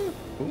use on me?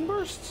 Boom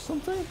burst?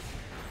 Something?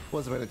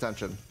 Wasn't paying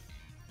attention.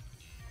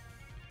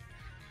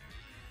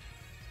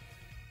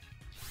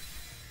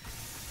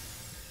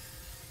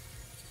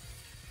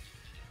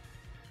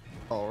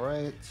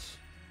 Alright.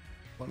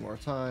 One more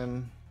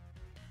time.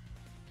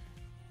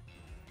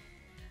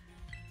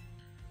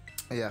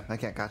 Yeah, I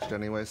can't catch it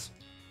anyways.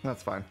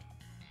 That's fine.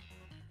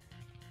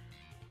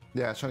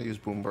 Yeah, I was trying to use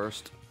Boom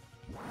Burst.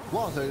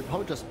 Wow, so it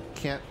probably just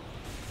can't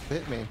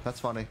hit me. That's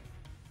funny.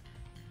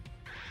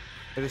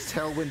 It just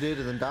tailwinded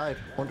and then died.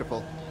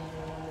 Wonderful.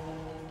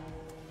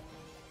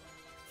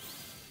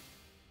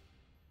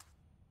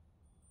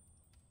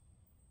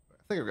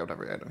 I think I've got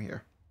every item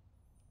here.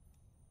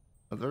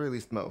 At the very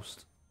least,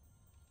 most.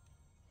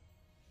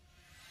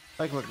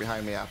 I can look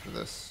behind me after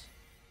this.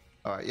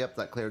 Alright, yep,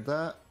 that cleared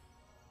that.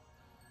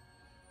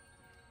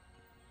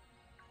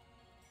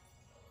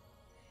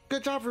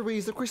 Good job,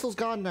 Ruiz. The crystal's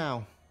gone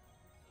now.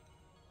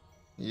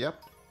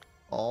 Yep.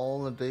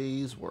 All a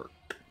day's work.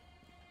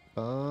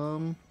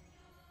 Oh,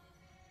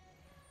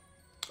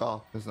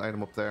 there's an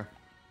item up there.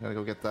 I gotta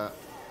go get that.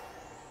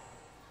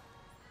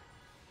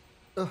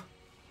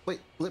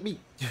 Wait, let me...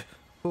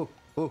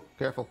 Oh,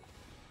 careful.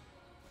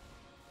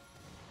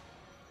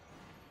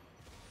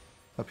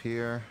 Up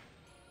here.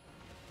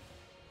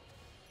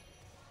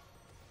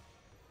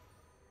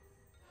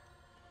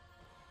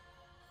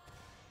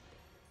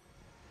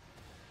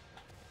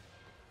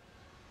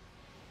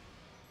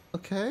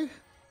 Okay.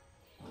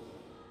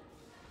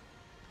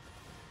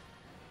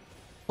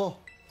 Oh.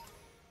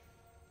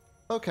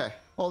 Okay.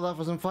 All that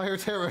was in fire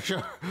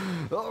territory.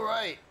 All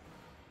right.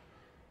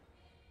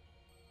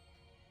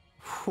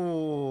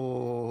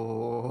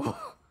 Whew.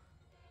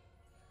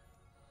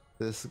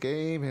 This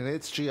game and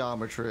its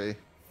geometry.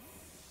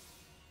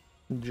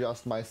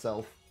 Just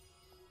myself.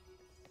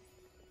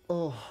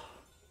 Oh.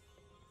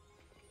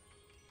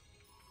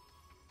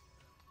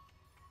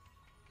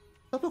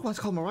 That book was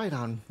called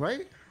Maridon,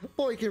 right?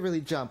 Boy, you can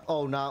really jump.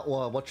 Oh, not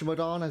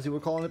whatchamadon, as you were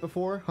calling it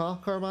before, huh,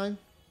 Carmine?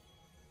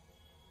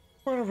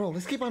 We're on a roll.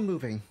 Let's keep on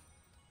moving.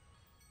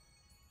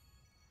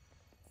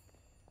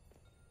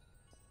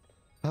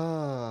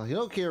 You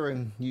know,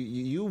 Kieran,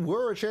 you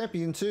were a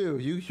champion too.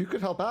 You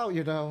could help out,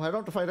 you know. I don't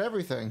have to fight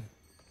everything.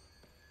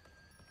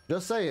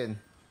 Just saying.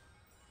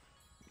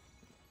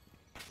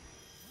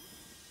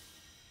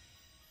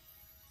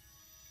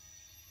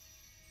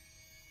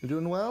 You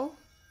doing well?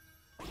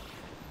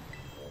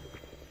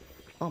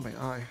 Oh my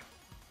eye.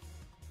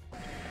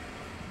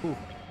 Ooh.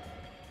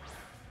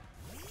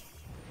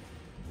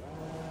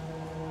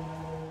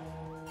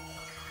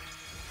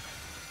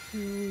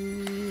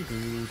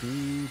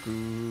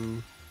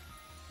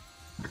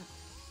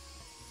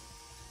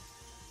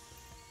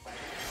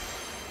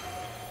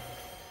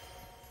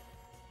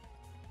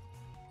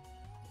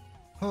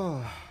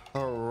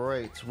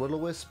 Alright,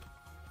 Will-O-Wisp.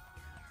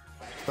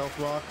 Stealth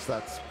rocks,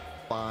 that's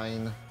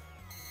fine.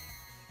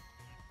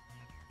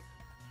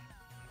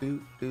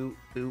 Do.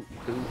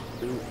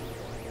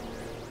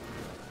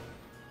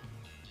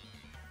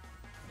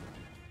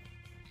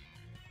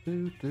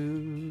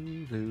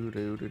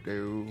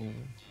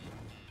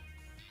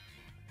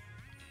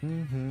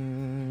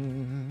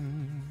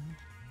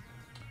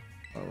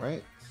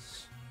 Alright.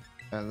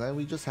 And then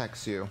we just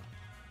hex you.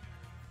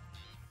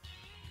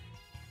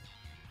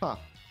 Huh.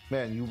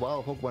 Man, you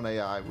wild Pokemon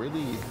AI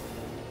really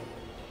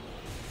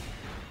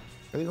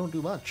don't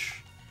do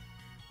much.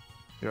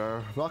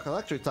 You're rock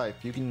electric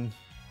type. You can...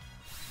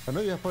 I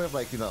know you probably have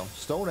like, you know,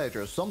 Stone Edge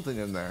or something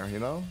in there, you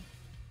know?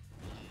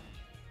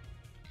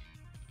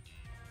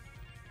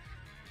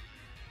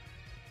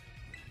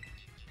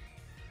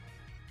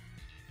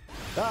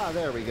 Ah,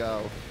 there we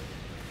go.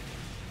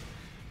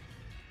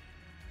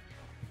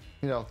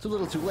 You know, it's a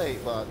little too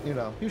late, but, you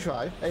know, you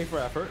tried. A for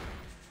effort.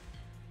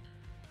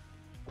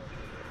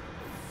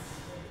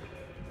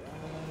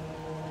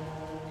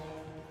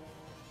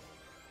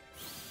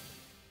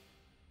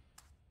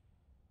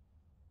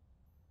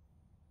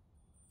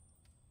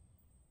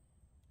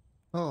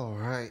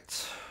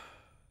 Alright.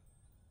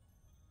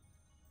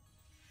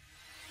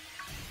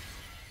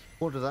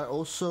 Or did that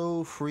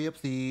also free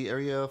up the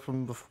area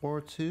from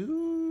before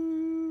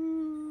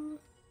too?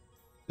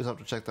 Just have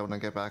to check that when I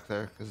get back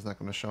there, because it's not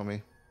going to show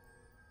me.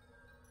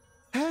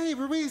 Hey,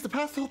 Ruiz, the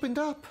path opened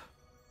up!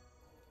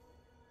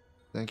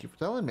 Thank you for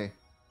telling me.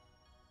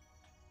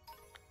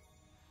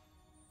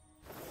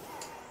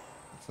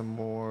 Some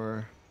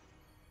more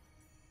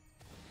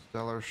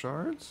stellar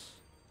shards.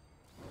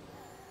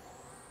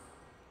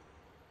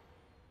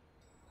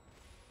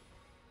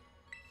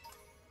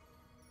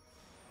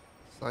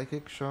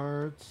 Psychic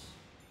shards.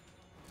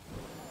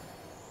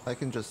 I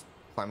can just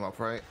climb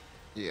up, right?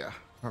 Yeah,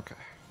 okay.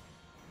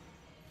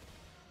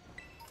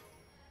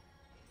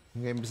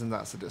 The game isn't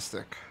that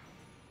sadistic.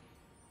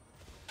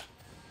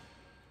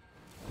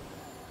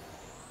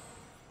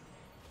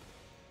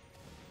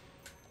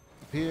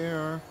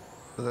 Here.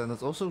 But then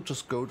let's also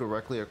just go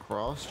directly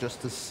across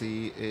just to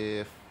see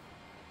if...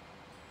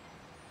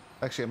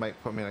 Actually, it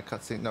might put me in a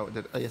cutscene. No, it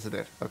did. Oh, yes, it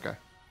did. Okay.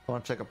 I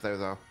want to check up there,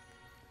 though.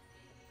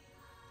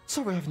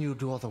 Sorry having you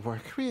do all the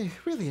work.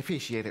 Really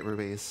appreciate it,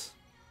 Ruiz.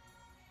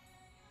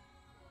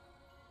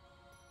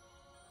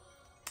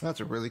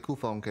 That's a really cool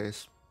phone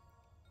case.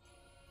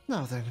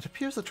 Now then, it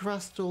appears the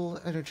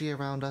terrestrial energy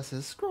around us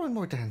is growing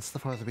more dense the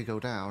farther we go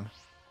down.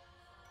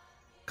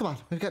 Come on,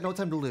 we've got no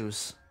time to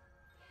lose.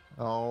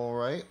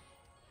 Alright.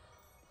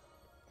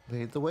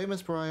 Lead the way,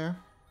 Miss Briar.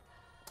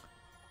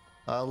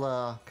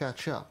 I'll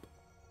catch up.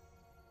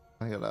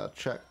 I gotta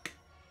check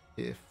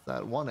if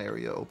that one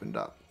area opened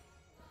up.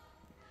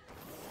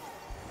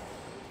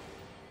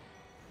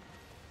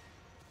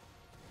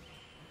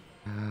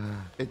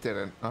 It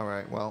didn't.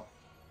 Alright, well.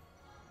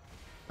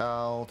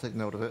 I'll take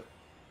note of it.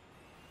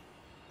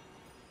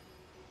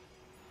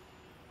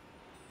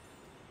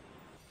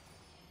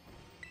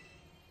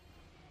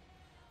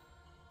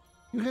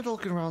 You had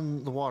looking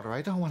around the water.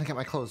 I don't want to get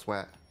my clothes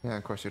wet. Yeah,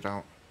 of course you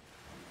don't.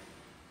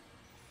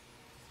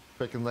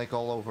 Freaking lake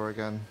all over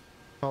again.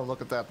 Oh,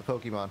 look at that, the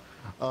Pokemon.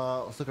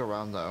 Let's look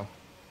around though.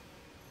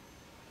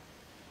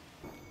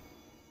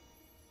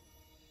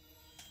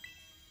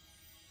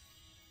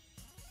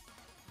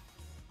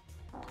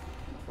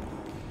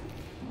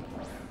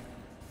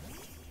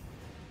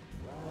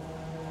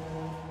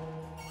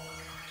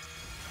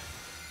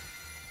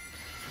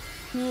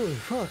 Ooh,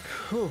 fuck.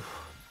 Ooh.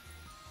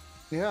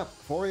 Yeah,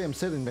 4 AM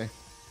sitting me.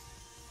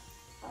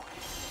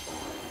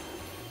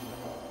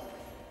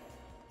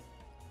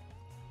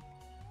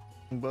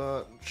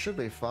 But should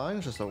be fine.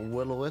 It's just a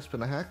will-o-wisp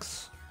and a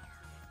hex.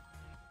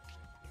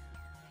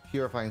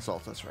 Purifying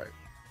salt, that's right.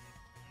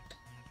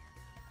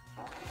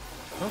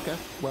 Okay,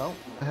 well,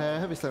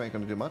 heavy slam ain't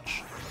gonna do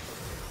much.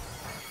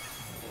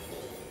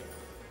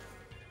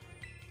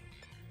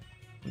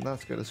 And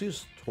that's good. Let's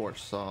use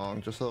Torch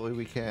Song just so that way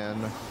we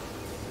can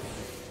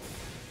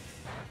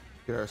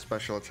get our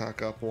special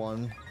attack up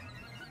one.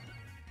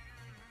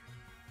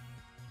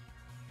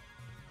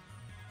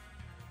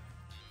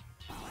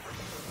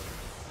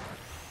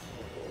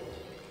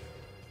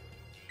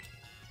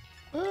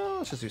 Well,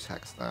 let's just use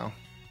Hex now.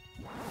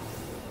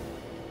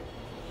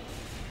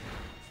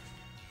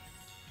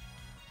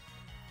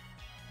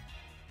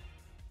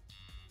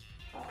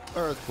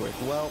 Earthquake,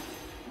 well,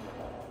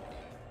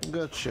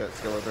 good shit,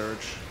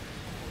 Skeleturge.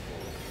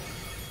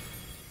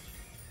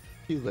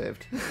 You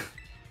lived.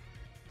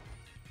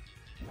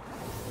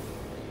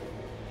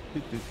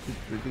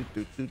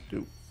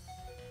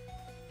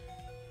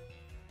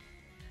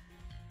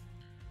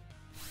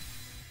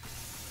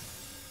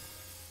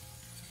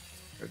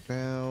 Go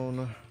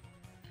down.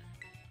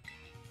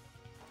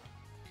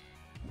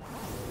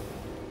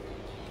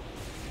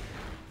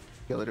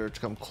 Skeleturge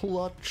come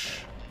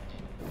clutch.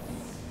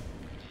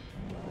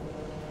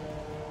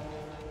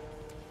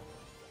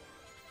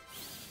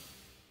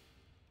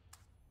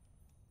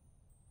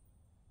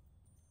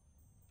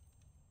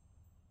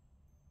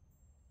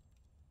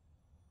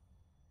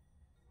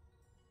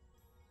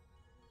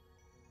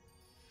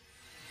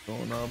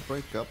 Gonna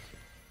break up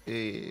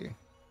a...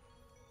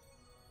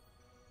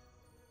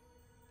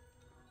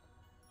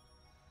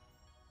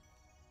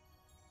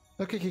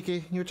 Okay,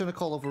 Kiki, your turn to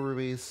call over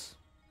Ruiz.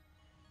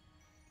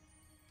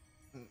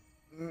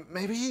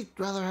 Maybe he'd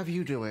rather have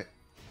you do it.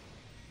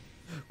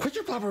 Quit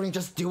your blabbering,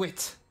 just do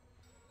it!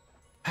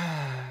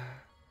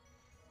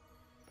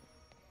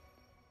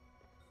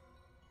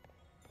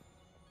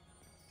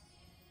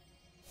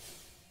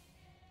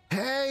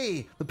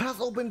 Hey! The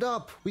path opened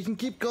up! We can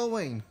keep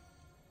going!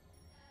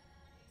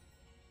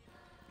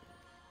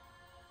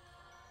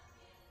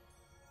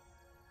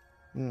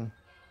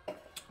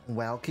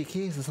 Well,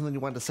 Kiki, is there something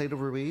you wanted to say to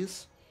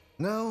Ruiz?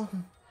 No,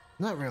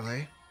 not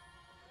really.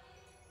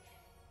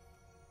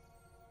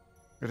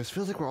 It just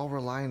feels like we're all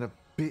relying a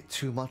bit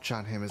too much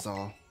on him is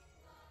all.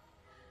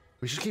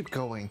 We should keep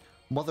going.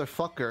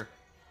 Motherfucker.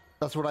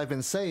 That's what I've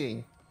been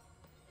saying.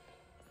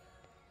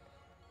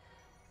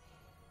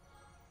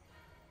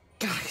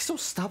 God, he's so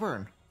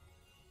stubborn.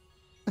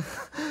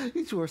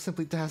 You two are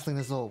simply dazzling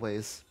as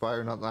always.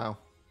 Briar, not now.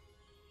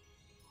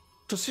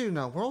 Just so you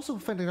know, we're also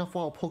fending off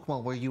wild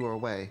Pokemon while you were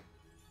away.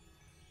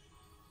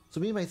 So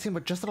me and my team were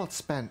just about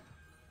spent.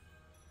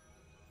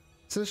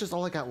 So that's just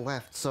all I got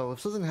left, so if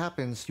something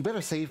happens, you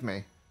better save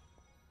me.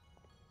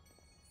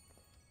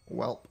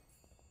 Welp.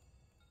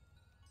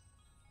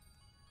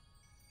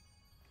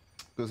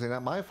 Because it's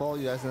not my fault,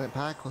 you guys didn't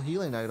pack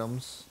healing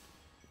items.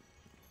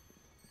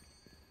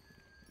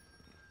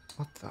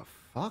 What the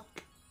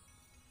fuck?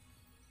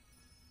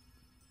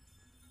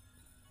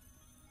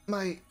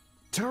 My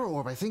Terror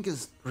Orb, I think,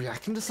 is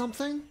reacting to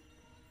something?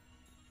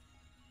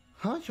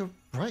 Huh, you're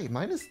right,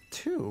 mine is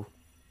too.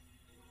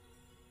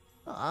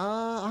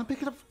 I'm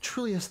picking up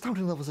truly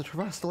astounding levels of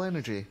terrestrial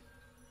energy.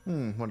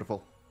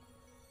 Wonderful.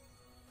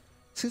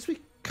 Seems to be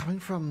coming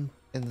from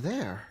in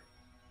there.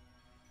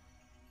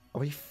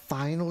 Are we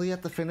finally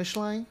at the finish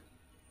line?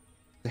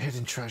 The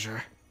hidden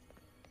treasure.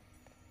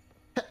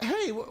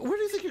 Hey, where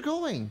do you think you're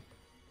going?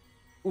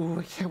 Ooh,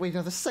 I can't wait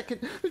another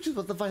second. Which is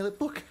about the violet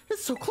book.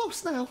 It's so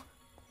close now.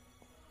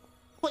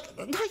 Like,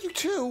 not you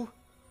too.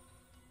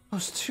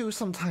 Those two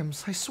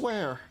sometimes, I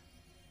swear.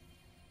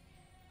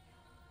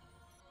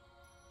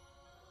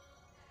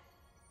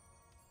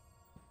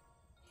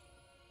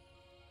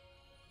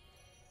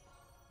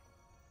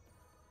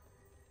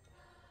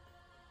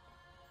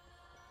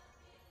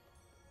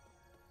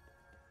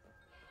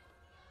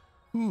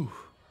 Ooh,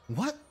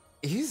 what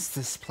is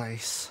this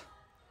place?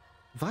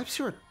 Vibes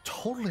here are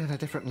totally on a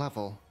different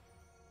level.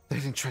 The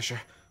hidden treasure.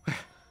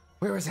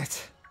 Where is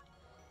it?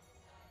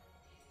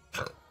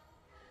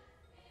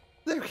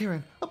 There,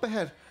 Kieran, up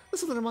ahead.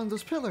 There's something among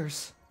those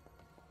pillars.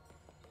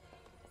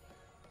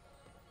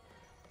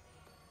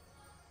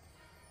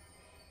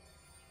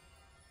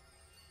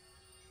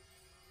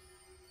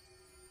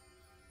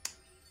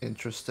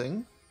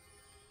 Interesting.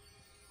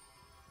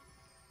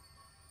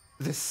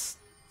 This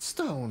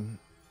stone.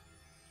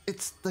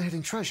 It's the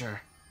hidden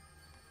treasure.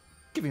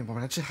 Give me a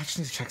moment, I just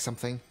need to check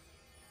something.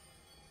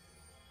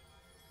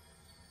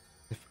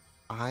 If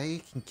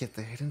I can get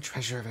the hidden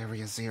treasure of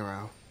Area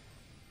Zero,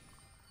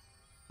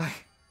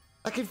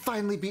 I can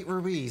finally beat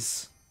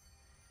Ruiz.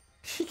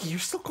 You're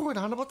still going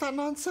on about that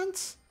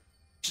nonsense?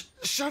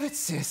 Shut it,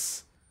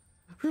 sis.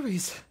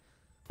 Ruiz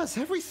has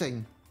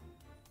everything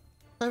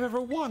I've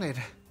ever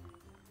wanted.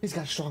 He's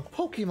got strong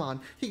Pokemon.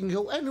 He can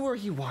go anywhere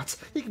he wants.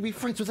 He can be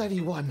friends with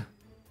anyone.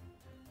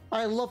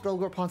 I loved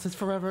Ogerpon since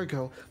forever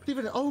ago, but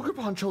even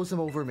Ogerpon chose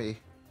him over me.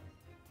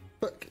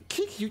 But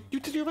Kiki, you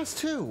did your best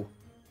too.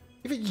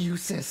 Even you,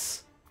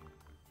 sis.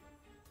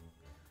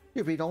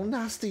 You're being all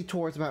nasty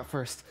towards him at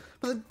first,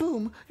 but then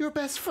boom, you're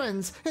best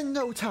friends in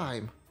no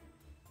time.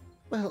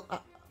 Well,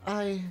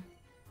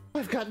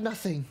 I've got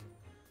nothing.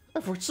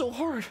 I've worked so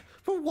hard.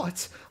 For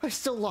what? I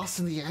still lost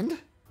in the end.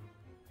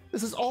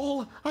 This is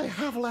all I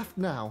have left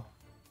now.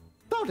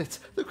 Found it!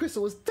 The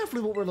crystal is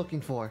definitely what we're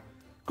looking for.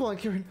 Go on,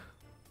 Kieran.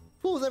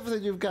 What was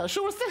everything you've got?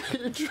 Show us the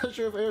hidden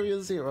treasure of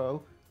Area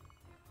Zero.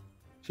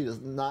 She does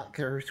not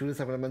care her students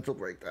having a mental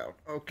breakdown.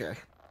 Okay.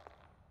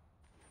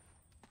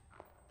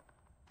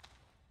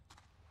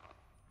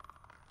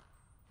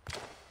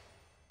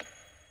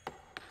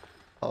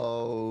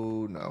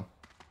 Oh no.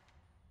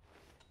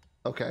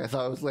 Okay, I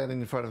thought it was landing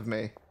in front of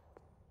me.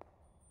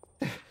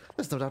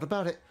 There's no doubt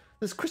about it.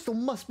 This crystal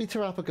must be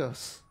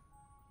Terrapagos.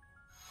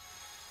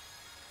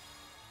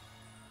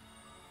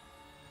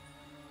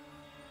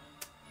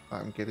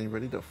 I'm getting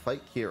ready to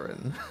fight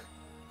Kieran.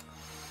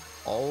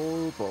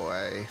 Oh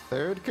boy.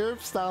 Third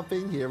curve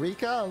stomping. Here we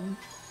come.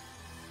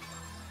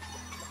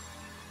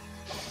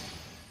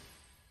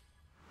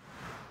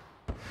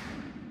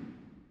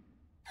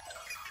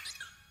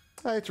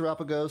 Hi,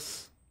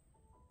 Terrapagos.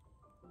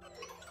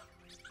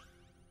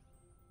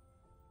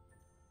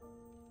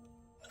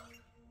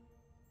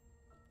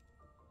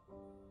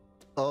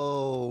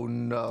 Oh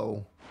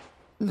no.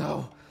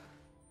 No.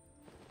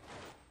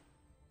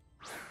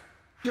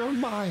 You're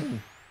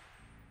mine.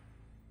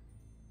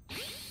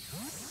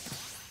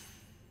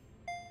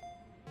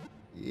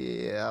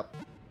 Yep.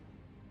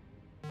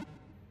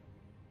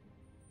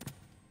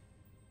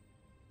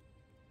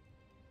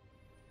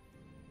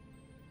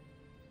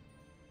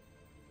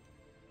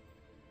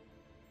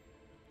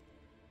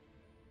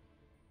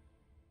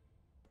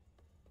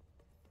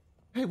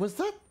 Hey, was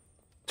that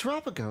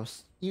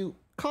Terrapagos? You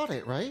caught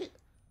it, right?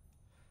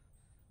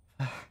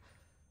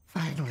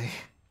 Finally.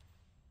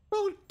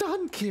 Well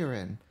done,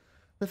 Kieran.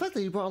 The fact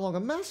that you brought along a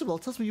Master Ball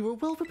tells me you were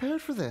well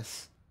prepared for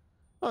this.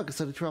 I can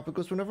study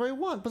Terrapagos whenever I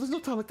want, but there's no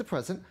time like the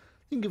present.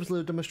 You can give us a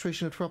little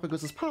demonstration of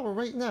Terrapagos' power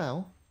right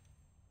now.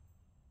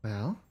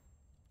 Well,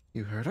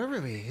 you heard our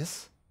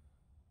Ruiz.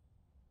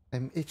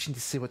 I'm itching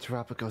to see what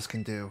Terrapagos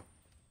can do.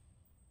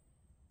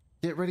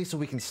 Get ready so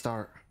we can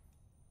start.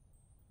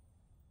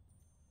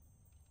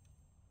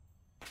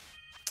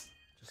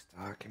 Just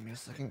give me a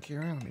second,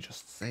 Kieran. Let me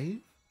just save.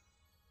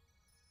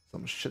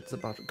 Some shit's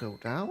about to go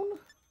down.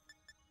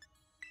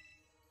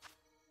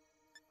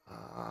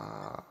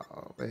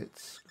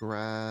 Let's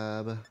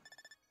grab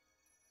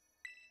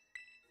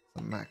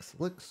some max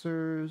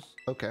elixirs.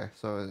 Okay,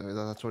 so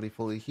that's already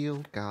fully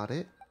healed. Got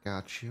it.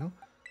 Got you.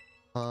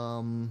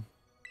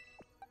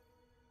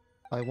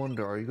 I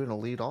wonder, are you going to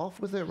lead off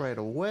with it right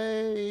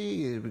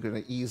away? Are we going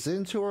to ease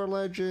into our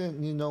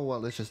legend? You know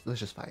what? Let's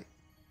just fight.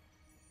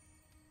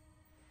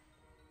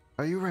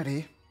 Are you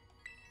ready?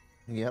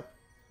 Yep.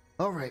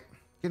 All right.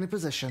 Get in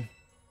position.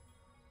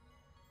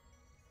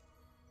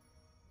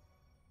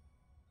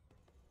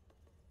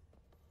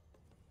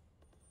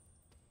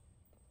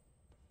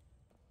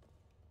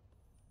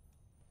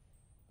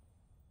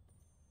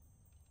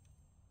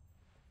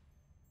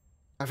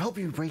 I hope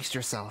you braced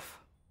yourself.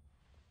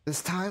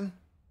 This time,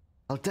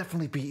 I'll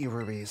definitely beat you,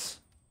 Ruiz.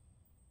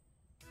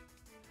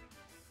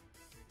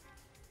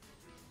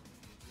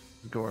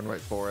 Going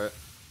right for it.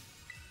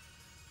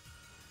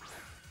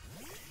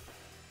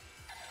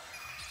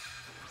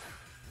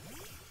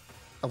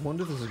 I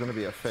wonder if this is going to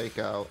be a fake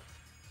out.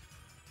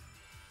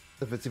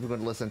 If it's even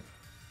going to listen.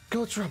 Go,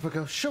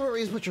 Tropico. Show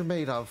Ruiz what you're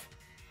made of.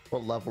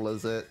 What level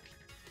is it?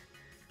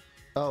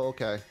 Oh,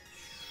 okay.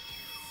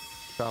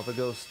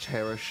 Tropico's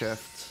Terra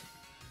Shift.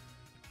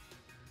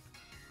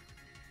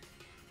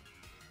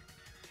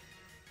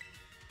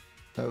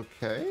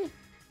 Okay.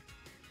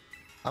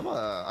 I'm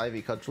a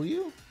Ivy Cudgel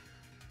you.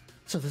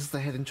 So this is the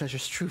hidden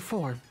treasure's true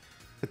form.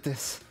 With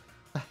this,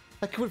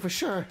 I could for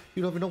sure.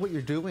 You don't even know what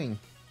you're doing.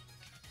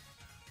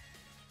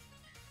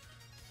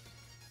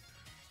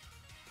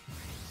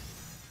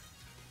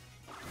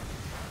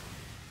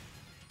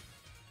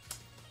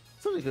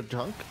 It's a really good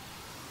chunk.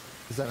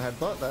 Is that a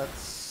headbutt?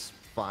 That's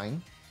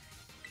fine.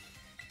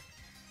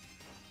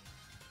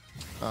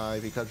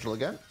 Ivy Cudgel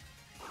again.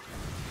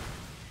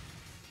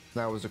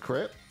 That was a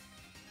crit.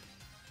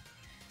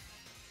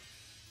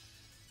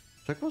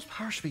 Draco's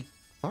power should be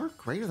far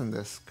greater than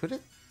this. Could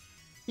it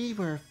be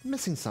we're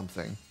missing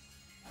something?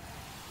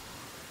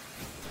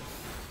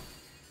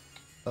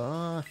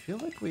 I feel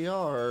like we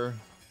are.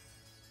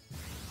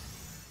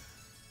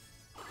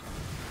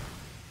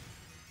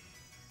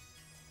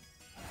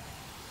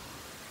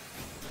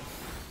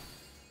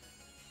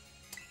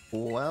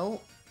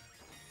 Well.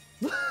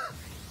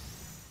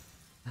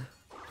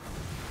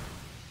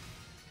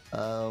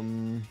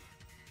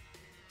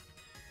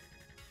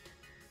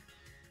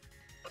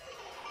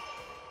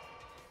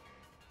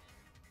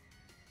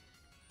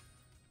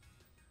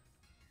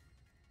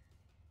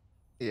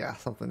 Yeah,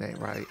 something ain't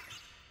right.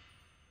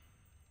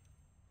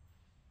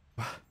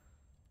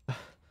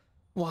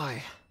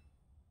 Why?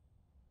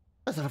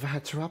 I thought if I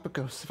had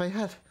Terapagos, if I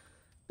had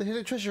the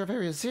hidden treasure of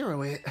Area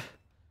Zero, it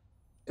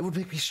would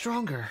make me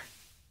stronger.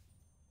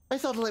 I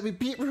thought it'd let me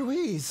beat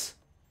Ruiz.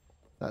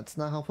 That's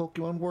not how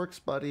Pokemon works,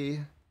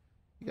 buddy.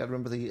 You gotta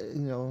remember the,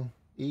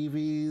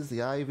 EVs, the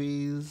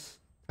IVs,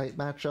 type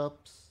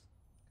matchups.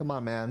 Come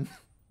on, man.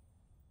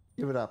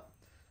 Give it up.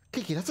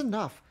 Kiki, that's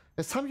enough.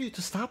 It's time for you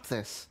to stop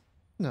this.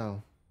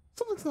 No,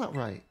 something's not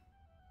right.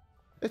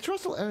 Its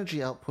terrestrial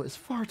energy output is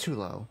far too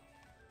low.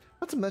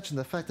 Not to mention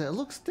the fact that it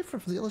looks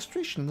different from the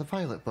illustration in the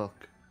Violet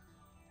book.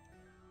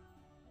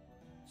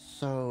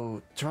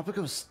 So,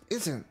 Terapagos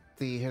isn't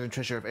the hidden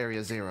treasure of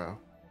Area Zero.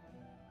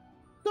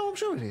 No, I'm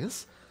sure it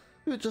is.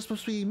 We were just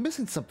supposed to be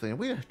missing something.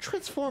 We had to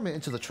transform it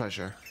into the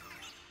treasure.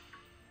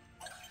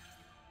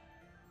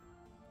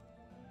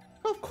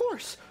 Of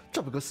course!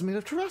 Terapagos is made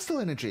of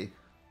terrestrial energy.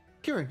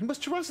 Kieran, you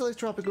must terrestrialize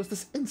Terapagos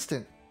this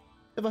instant.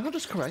 If my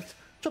hunter's correct,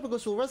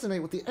 Terapagos will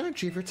resonate with the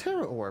energy of your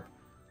Terra Orb,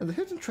 and the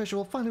hidden treasure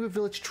will finally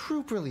reveal its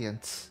true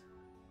brilliance.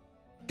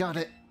 Got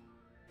it.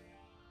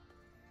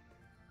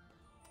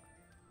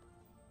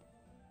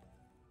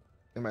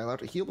 Am I allowed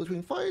to heal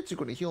between fights? You're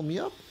going to heal me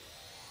up?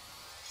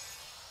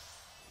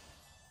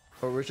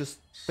 Or we're just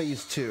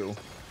phase 2?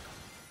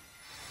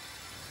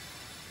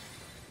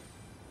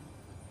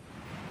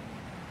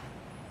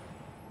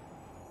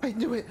 I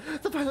knew it!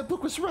 The Violet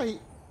book was right!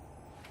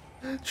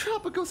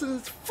 Terapagos in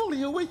its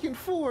fully awakened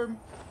form!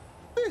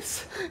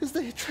 This is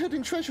the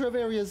hidden treasure of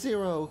Area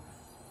Zero!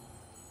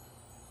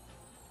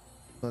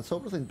 Let's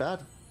hope nothing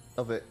bad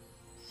of it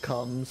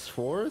comes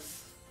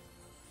forth.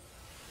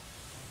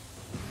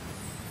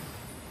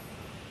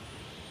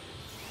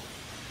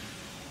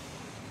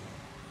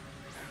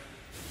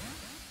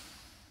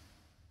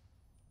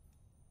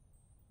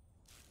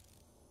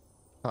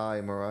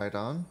 Hi,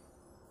 Miraidon.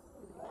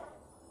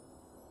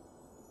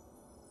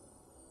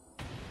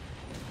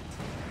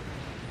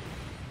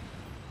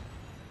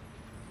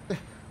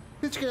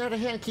 Things get out of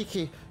hand,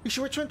 Kiki. You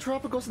should return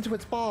Terapagos into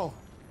its ball.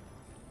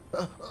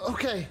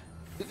 Okay.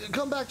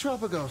 Come back,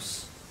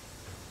 Terapagos.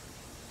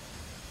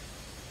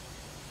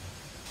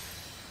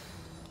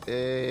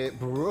 It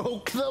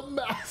broke the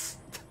mast.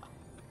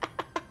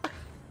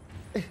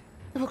 It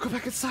will go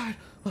back inside.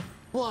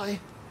 Why?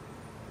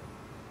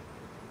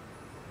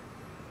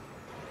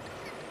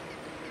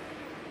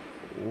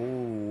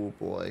 Oh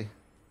boy.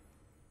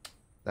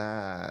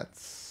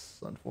 That's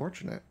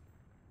unfortunate.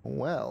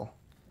 Well.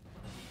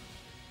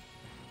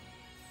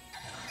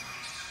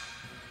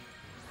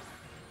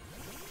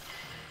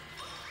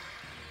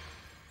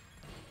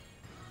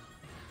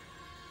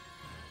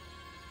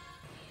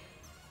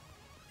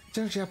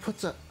 Energy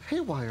puts a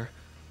haywire.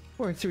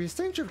 We're in serious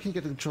danger if we can't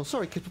get in control.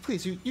 Sorry, kid, but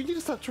please, you need to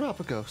stop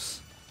Terapagos.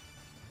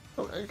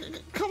 Oh,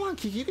 come on,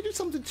 Kiki, you can do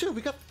something too.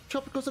 We got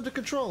Tropicals under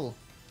control.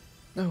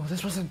 No,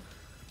 this wasn't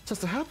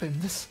just to happen.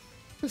 This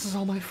is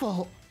all my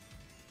fault.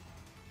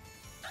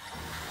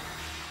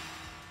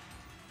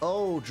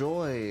 Oh,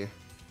 joy.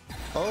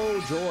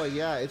 Oh, joy,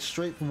 yeah, it's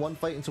straight from one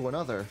fight into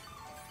another.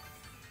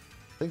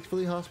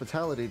 Thankfully,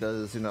 hospitality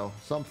does, you know,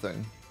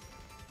 something.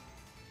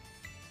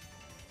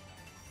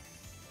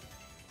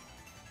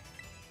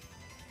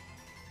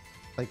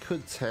 I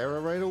could Terra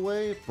right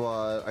away,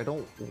 but I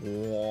don't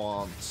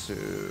want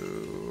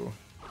to.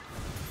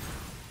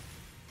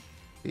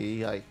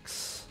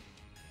 Yikes.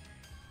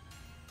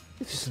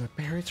 It's using a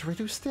berry to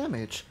reduce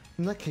damage.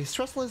 In that case,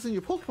 terrestrializing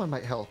your Pokemon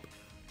might help.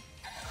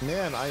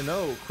 Man, I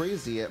know,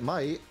 crazy, it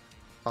might.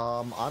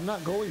 I'm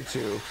not going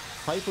to.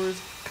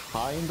 Piper's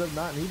kind of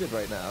not needed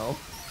right now.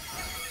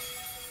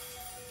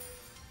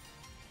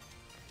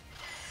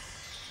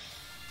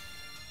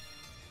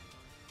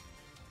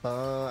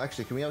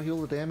 Actually, can we out heal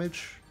the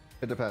damage?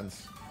 It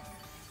depends.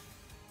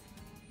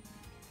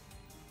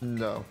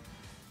 No.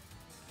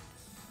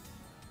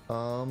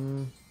 I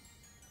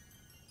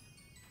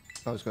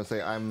was gonna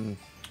say I'm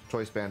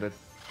choice banded.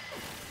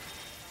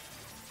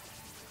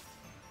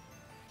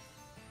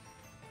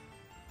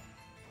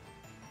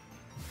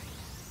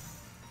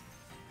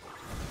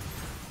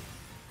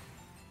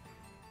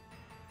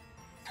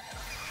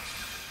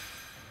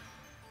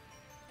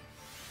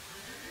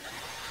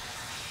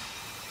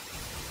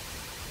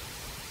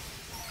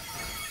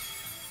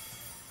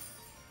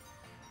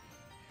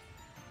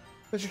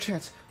 There's your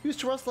chance. Use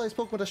Terrestrialized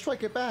Pokemon to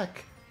strike it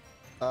back.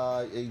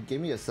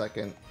 Give me a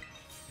second.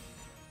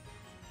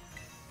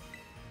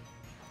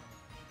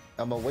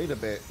 I'm gonna wait a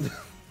bit.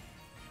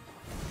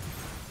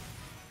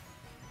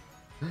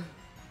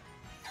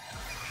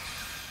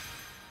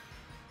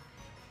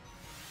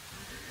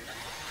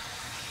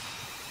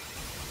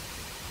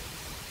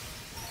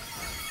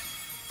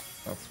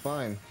 That's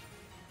fine.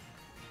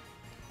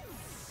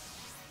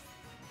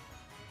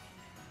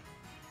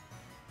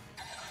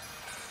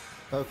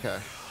 Okay.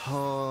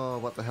 Oh,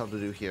 what the hell to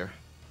do here?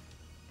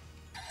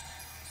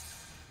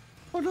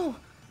 Oh no!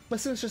 My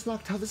Sin's just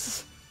knocked out.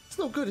 It's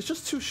no good. It's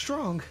just too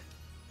strong.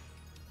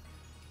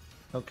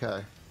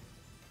 Okay.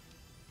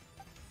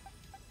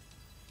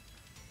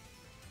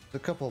 There's a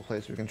couple of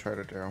plays we can try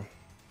to do.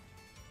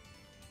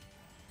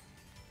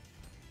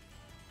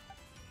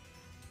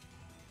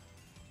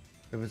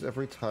 If it's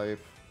every type,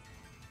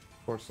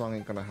 Sports Song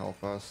ain't gonna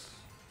help us.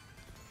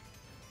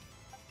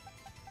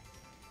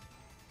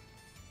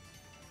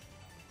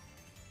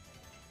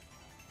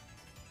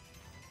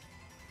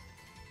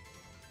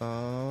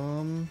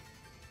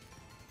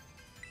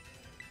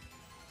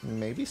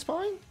 Maybe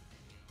Spine?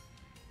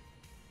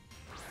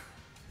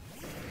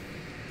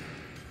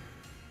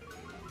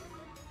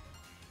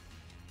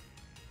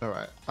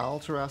 Alright, I'll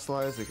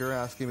Terrestrialize if you're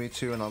asking me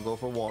to, and I'll go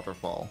for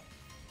Waterfall.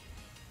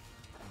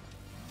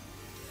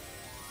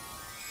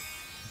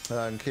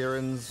 And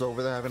Kieran's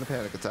over there having a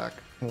panic attack.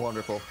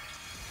 Wonderful.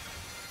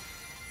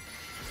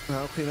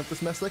 I'll clean up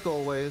this mess like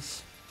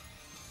always.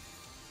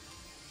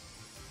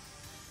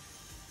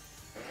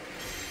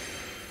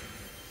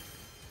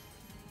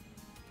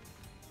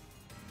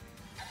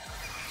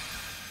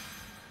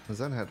 Is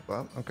that a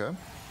headbutt? Okay.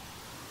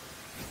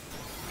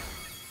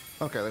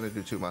 Okay, that didn't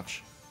do too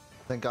much.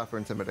 Thank God for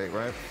Intimidate,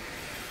 right?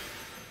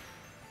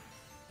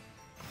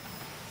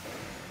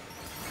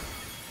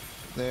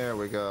 There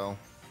we go.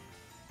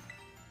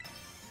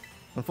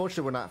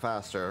 Unfortunately, we're not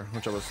faster,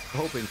 which I was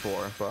hoping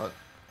for, but...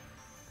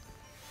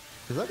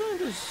 Is that going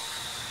to do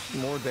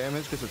more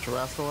damage because of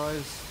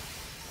Terrestrialize?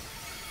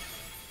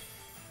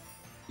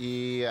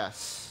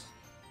 Yes.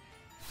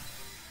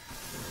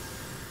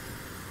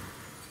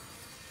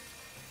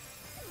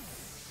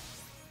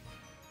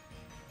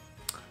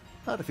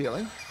 I had a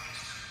feeling.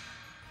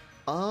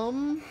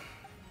 I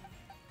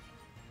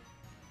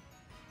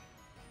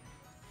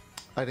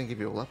didn't give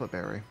you a Lepa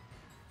Berry.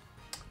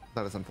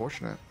 That is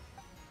unfortunate.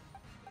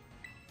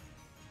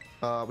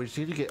 We just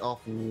need to get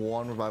off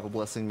one Revival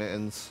Blessing,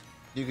 Mittens.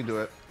 You can do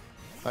it.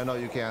 I know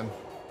you can.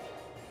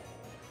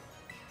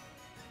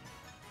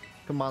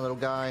 Come on, little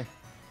guy.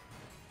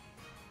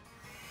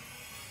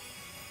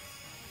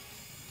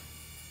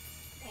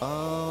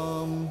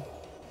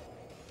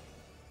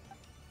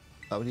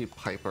 We need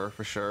Piper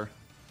for sure.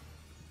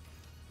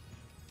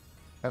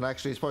 And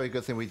actually, it's probably a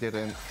good thing we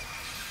didn't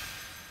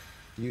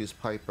use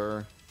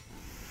Piper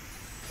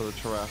for the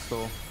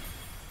Terrestrial.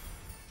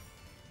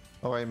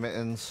 Alright,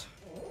 Mittens.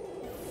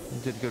 You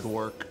did good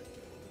work.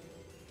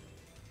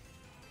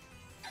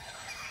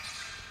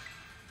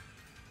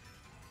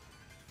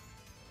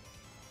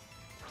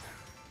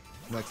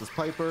 Next is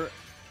Piper.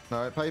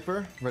 Alright,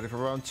 Piper. Ready for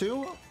round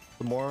 2.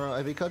 The more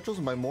IV cudgels,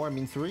 and by more I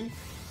mean 3.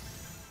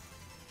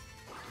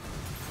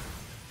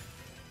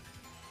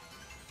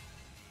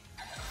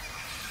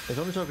 It's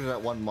only talking to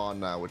that one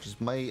Mon now, which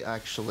is might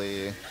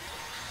actually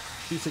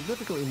do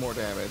significantly more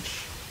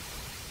damage.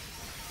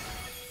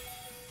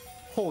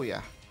 Oh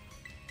yeah.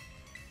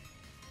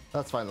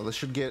 That's fine though, this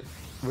should get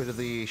rid of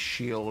the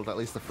shield, at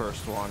least the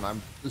first one.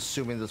 I'm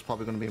assuming there's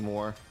probably going to be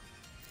more.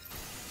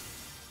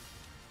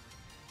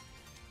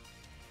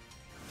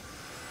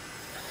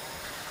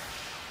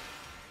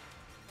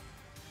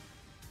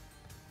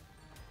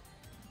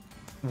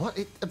 What?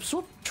 It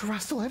absorbed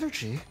terrestrial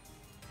energy?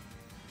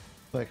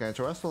 Wait, can I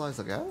terrestrialize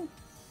again?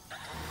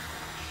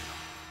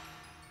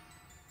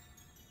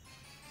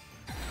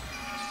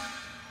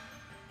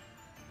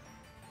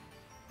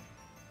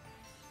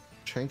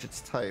 Change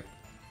its type.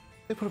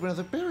 They put up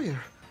another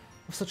barrier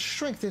of such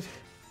strength that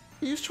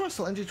you use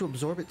terrestrial energy to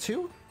absorb it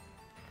too?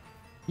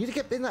 You need to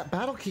get in that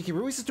battle, Kiki.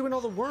 Ruiz is doing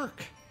all the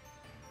work.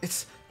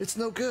 It's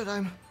no good.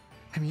 I'm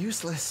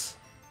useless.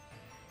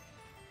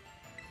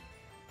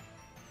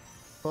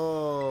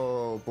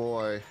 Oh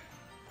boy.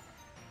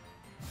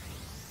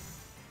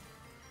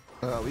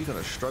 We're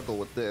gonna struggle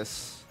with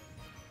this.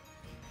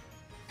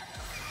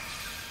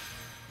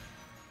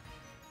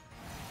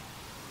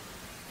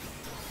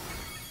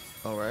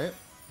 Alright.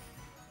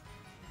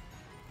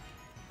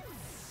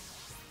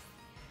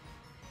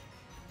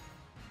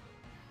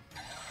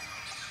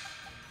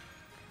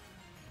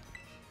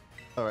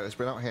 Alright, let's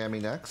bring out Hammy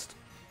next.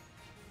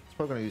 It's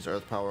probably gonna use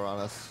Earth Power on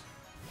us.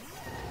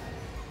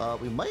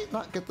 We might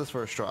not get this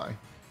first try.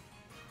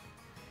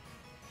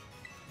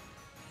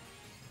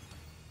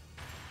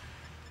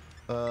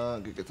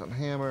 Get on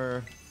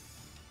Hammer.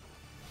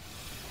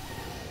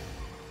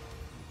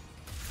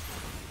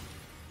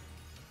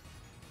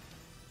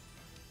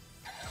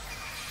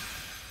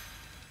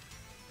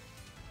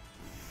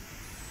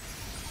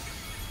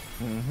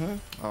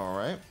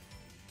 Alright.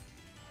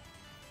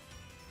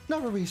 Now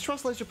Ruiz,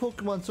 terrestrialize your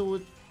Pokemon so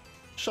it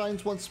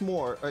shines once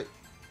more.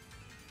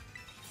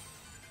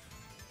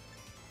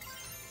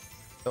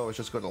 Oh, it's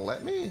just gonna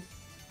let me?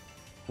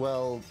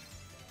 Well...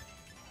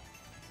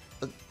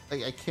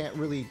 I can't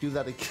really do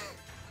that again.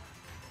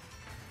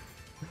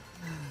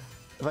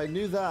 If I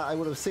knew that, I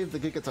would have saved the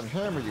Gigas on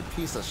Hammer, you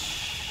piece of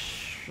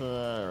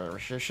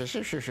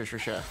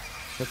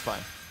That's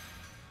fine.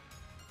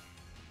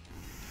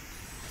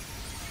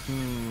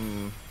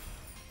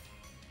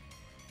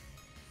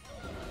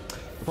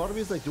 Part of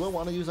me is like, do I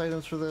want to use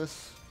items for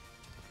this?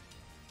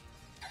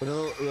 But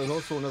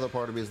also another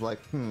part of me is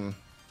like,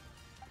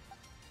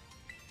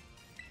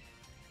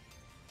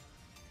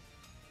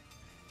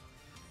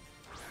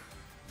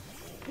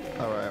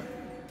 Alright.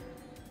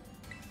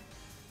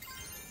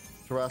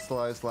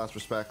 Terrestrialize, last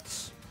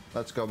respects.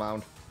 Let's go,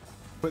 Mound.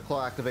 Quick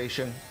Claw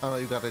activation. I know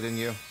you got it in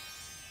you.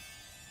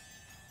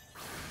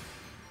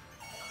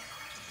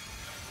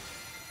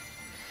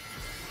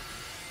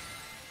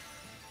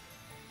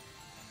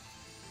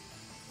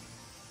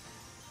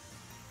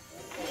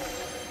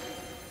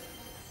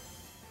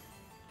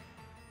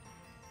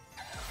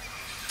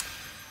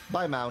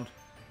 Bye, Mound.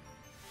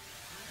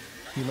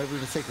 You might be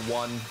able to take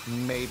one,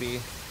 maybe.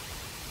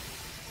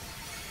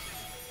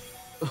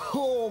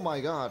 Oh my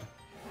god.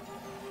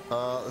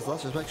 This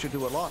last respect should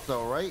do a lot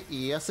though, right?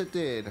 Yes, it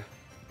did.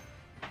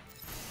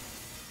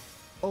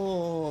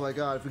 Oh my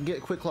god, if we can get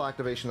a Quick Claw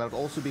activation, that would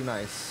also be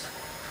nice.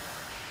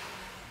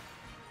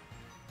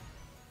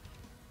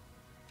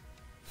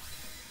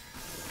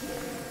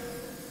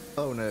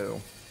 Oh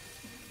no.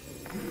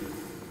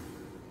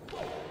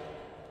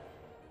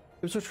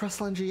 It was a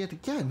Terrestrial Energy yet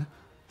again.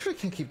 Sure,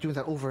 can't keep doing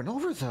that over and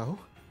over though.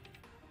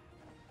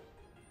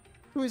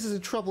 Ruiz is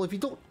in trouble. If you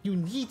don't, you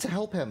need to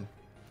help him.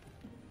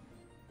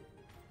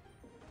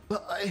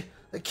 But I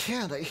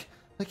can't.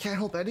 I can't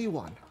help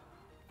anyone.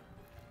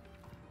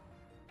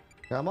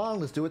 Come on,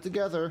 let's do it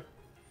together.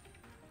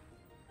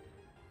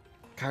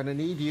 Kinda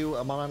need you.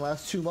 I'm on my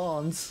last 2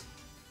 Mons.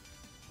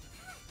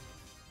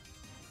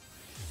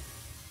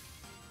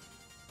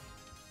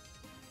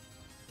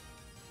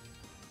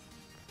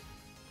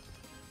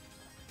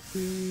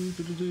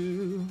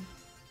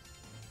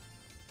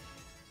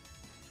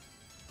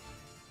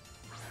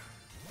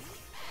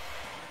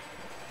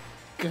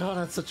 God,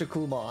 that's such a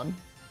cool Mon.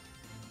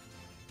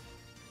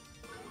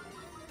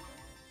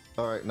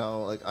 Alright,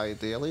 no, like,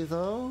 ideally,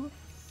 though?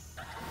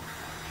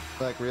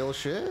 Like, real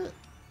shit?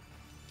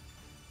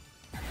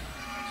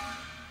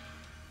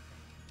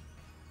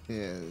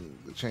 Yeah,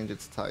 change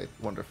its type.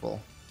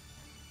 Wonderful.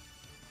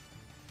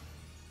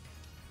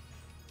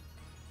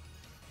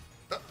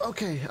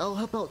 Okay, I'll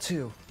help out,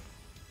 too.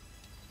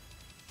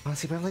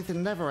 Honestly, better late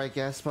than never, I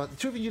guess, but the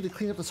 2 of you need to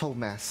clean up this whole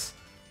mess.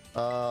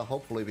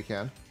 Hopefully we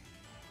can.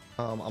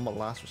 I'm a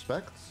last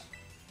respects.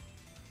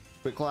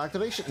 Quick Claw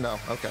activation? No,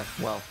 okay,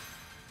 well.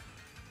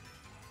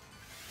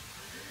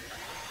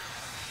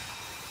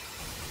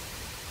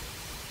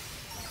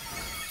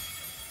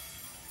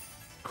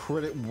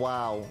 Credit,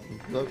 wow.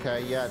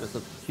 Okay, yeah, just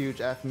a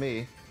huge F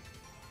me.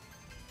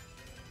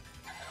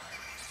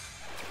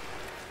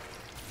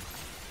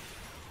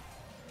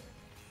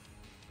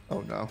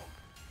 Oh no.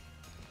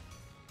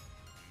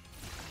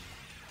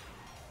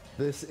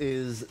 This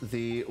is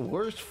the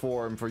worst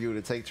form for you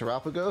to take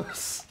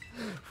Terrapagos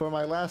for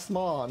my last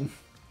Mon.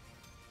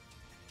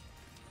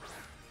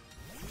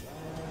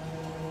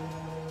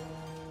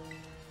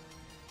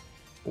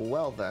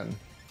 Well then.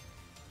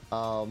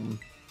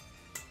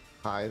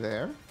 Hi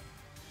there.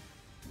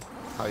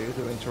 How you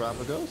doing,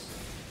 Terrapagos?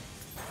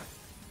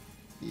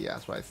 Yeah,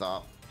 that's what I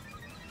thought.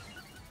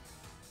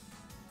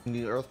 You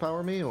need Earth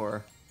Power me,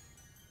 or?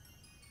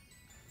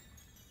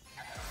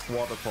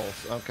 Water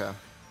Pulse, okay.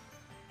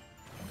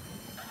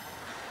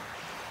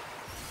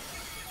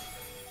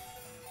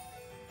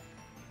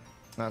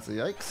 That's a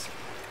yikes.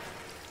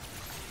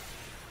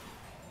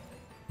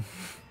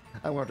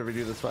 I'm going to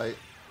redo this fight.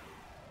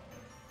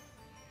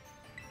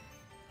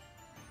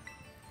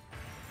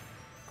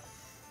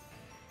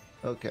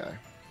 Okay.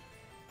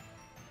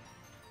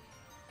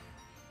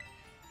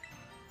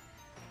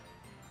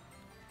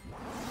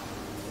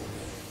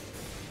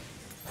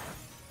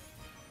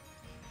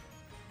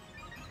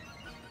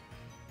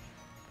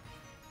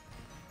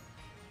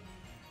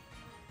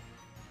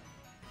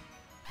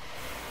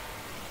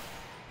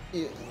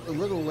 Yeah, a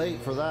little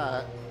late for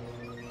that.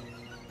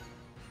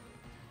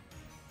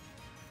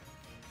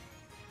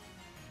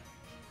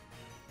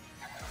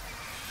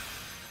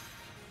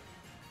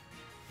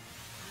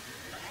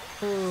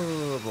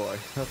 Oh boy,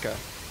 okay.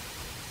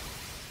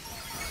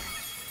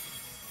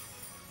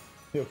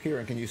 Yo,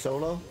 Kieran, can you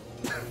solo?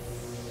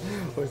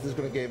 Or is this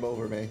gonna game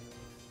over me?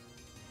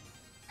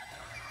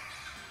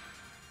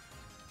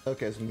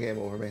 Okay, it's gonna game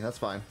over me, that's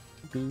fine.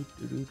 Do,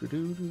 do, do, do,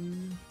 do, do.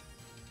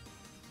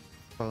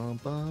 Bum,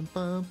 bum,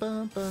 bum,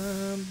 bum,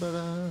 bum,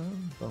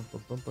 ba-dum, bum,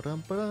 bum, bum,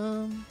 ba-dum,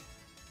 ba-dum.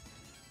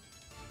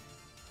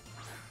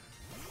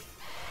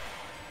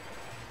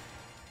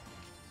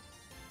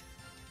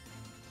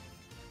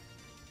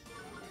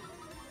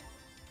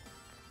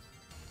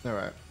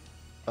 Alright.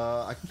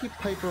 I can keep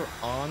Piper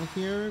on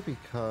here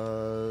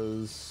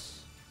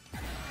because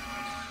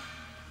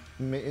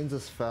Mittens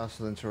is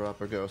faster than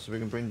Terrapago, so we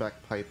can bring back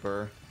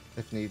Piper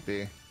if need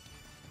be.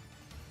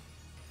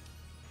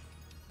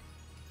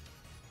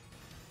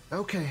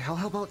 Okay, I'll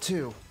help out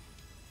too.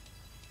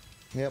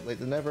 Yep, late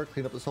than ever,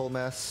 clean up this whole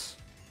mess.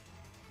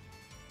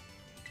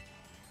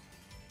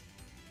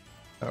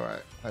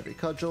 Alright, Ivy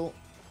Cudgel.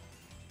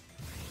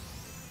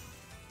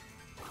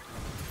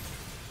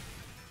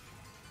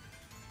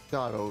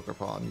 God,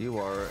 Ogrepon, you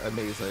are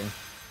amazing.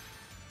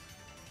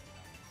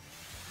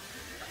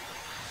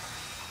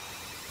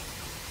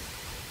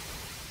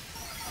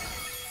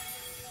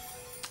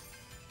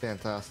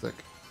 Fantastic.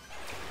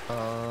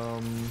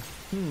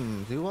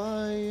 Do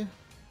I?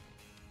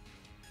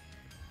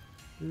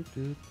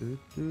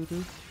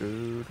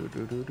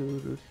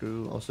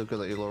 Also good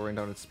that you're lowering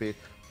down its speed.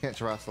 Can't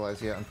terrestrialize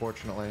yet,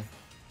 unfortunately.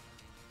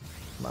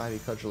 Ivy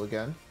Cudgel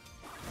again.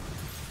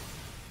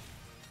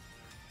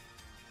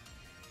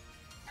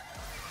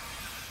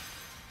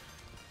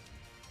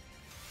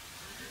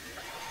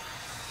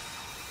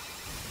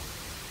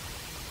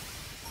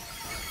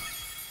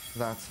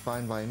 That's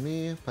fine by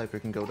me. Piper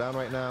can go down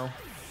right now.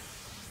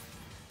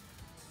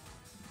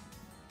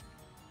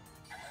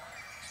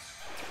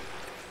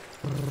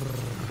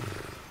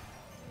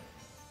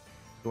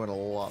 Doing a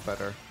lot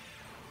better.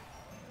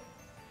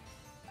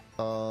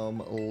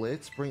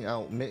 Let's bring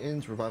out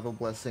Mittens, Revival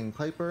Blessing,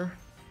 Piper.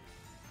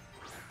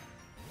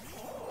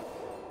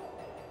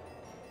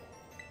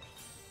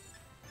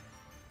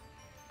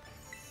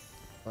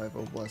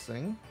 Revival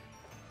Blessing.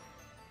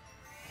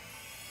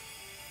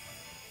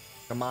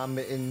 Come on,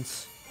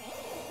 Mittens.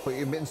 Put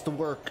your mittens to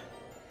work.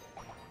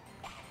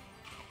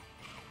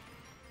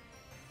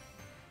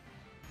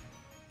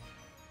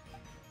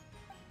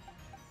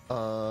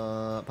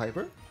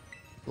 Piper?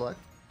 Select.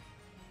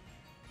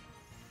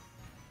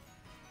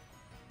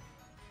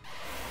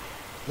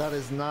 That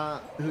is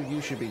not who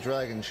you should be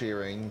dragon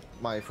cheering,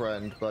 my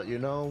friend, but you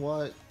know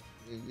what?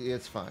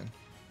 It's fine.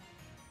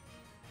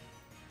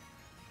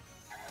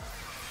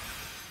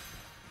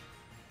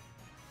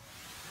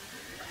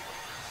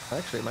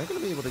 Actually, am I going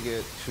to be able to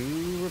get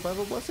 2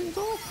 Revival Blessings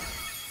off?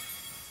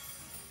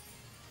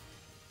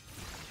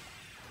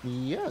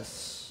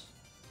 Yes.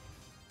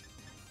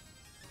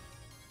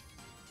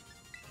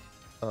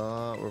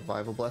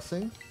 Revival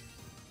Blessing.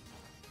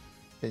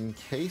 In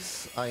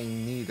case I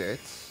need it.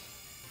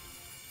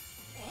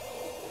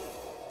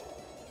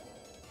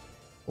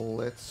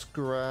 Let's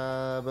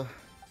grab...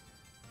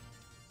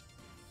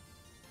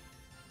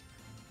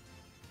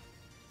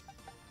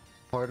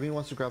 Part of me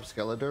wants to grab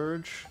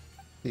Skeledirge.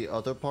 The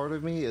other part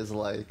of me is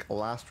like,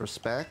 last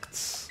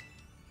respects.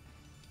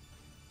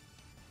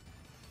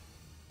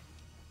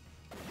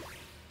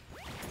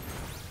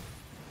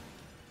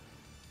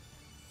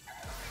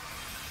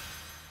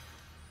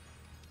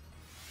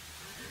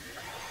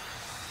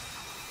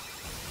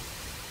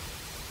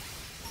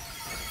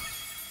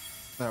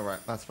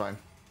 Alright, that's fine.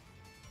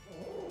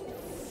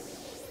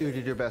 You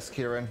did your best,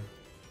 Kieran.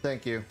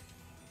 Thank you.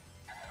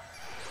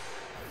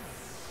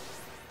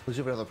 Let's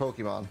have another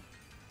Pokemon.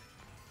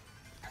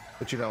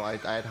 But you know, I'd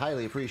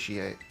highly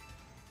appreciate.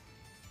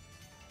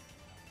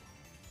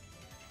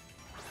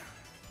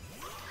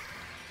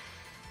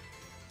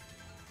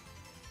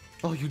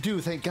 Oh, you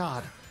do, thank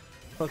God.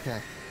 Okay.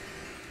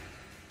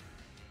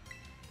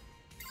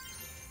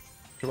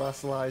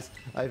 Terrestrialize,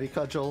 Ivy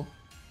Cudgel.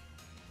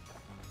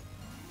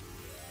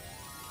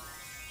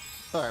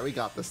 Alright, we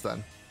got this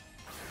then.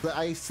 But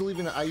I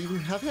even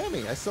have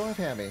Hammy. I still have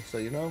Hammy, so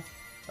you know.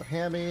 I have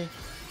Hammy.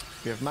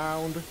 We have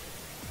Mound.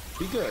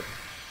 Be good.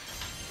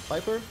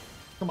 Viper,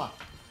 come on.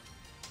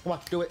 Come on,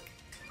 do it.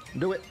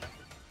 Do it.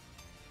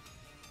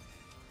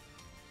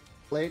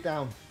 Lay it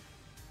down.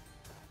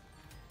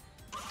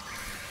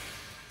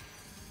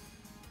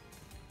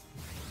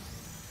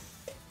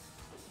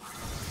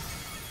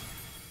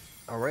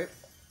 Alright,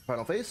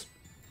 final phase.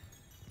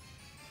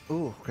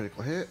 Ooh,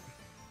 critical hit.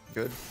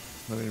 Good.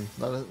 I mean,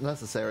 not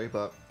necessary,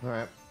 but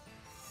alright.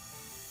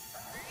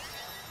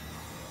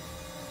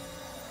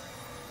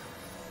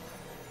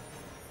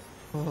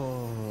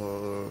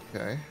 Oh,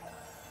 okay.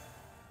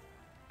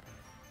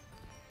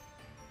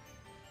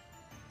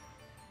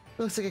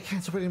 Looks like I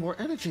can't support any more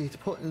energy to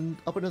put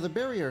up another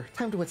barrier.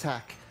 Time to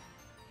attack.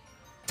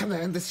 Time to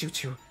end this, you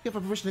two. You have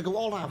permission to go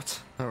all out.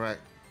 Alright.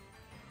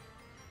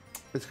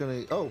 It's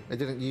gonna... Oh, it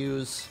didn't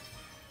use...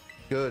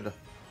 Good.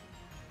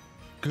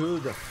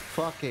 Good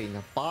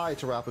fucking bye,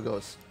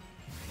 Terrapagos.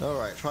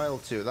 Alright, trial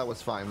 2. That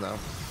was fine, though.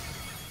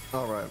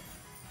 Alright.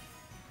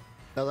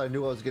 Now that I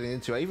knew what I was getting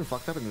into, I even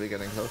fucked up in the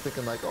beginning. I was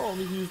thinking like, oh,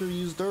 maybe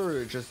use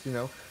Dirge. Just, you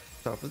know,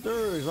 start with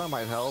Dirge. That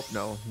might help.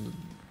 No.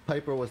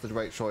 Piper was the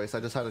right choice.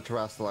 I just had to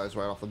Terrastallize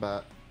right off the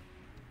bat.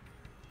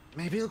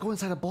 Maybe it'll go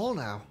inside a ball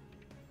now.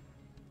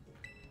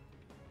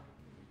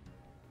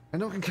 I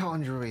know I can count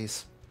on you,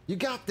 Ruiz. You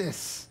got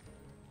this!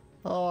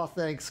 Oh,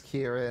 thanks,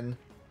 Kieran.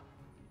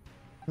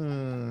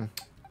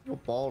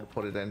 What ball to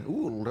put it in?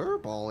 Ooh, Lure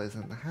Ball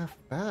isn't half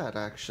bad,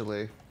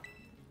 actually.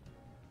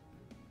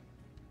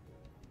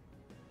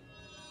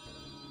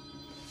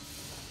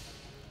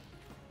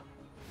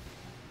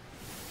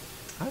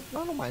 I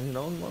don't mind, you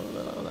know,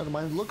 I don't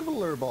mind. Look at a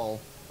Lure Ball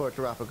for a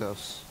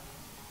Terrapagos.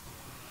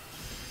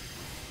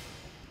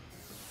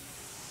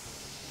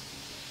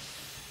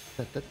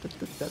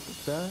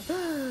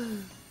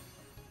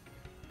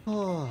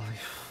 Holy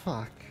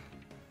fuck.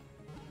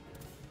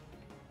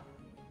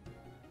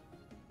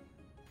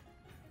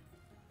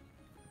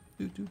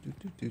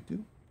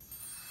 Do.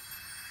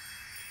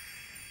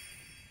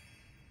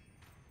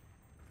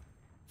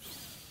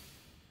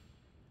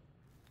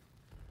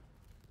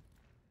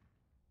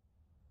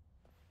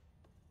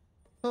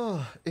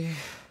 Oh,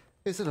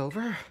 is it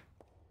over?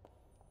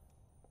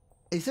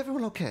 Is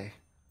everyone okay?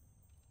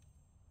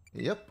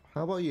 Yep,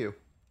 how about you?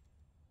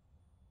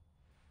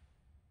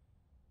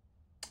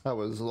 That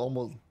was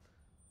almost...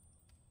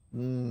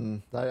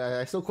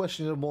 I still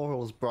question your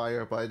morals,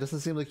 Briar, but it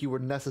doesn't seem like you were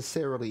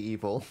necessarily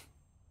evil.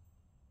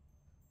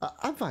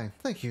 I'm fine,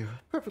 thank you.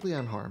 Perfectly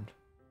unharmed.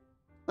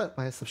 Let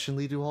my assumption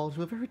lead you all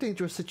to a very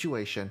dangerous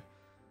situation.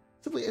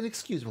 Simply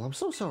inexcusable. I'm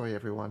so sorry,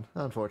 everyone.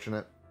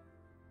 Unfortunate.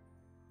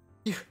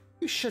 You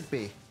should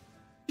be.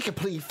 You're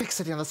completely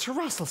fixated on this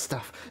terrestrial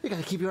stuff. You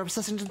gotta keep your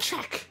obsession in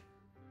check.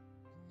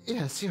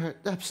 Yes, you're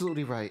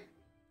absolutely right.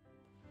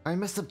 I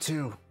messed up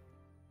too.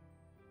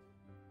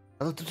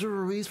 I looked into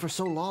Ruiz for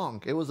so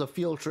long. It was a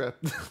field trip.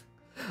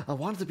 I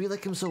wanted to be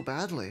like him so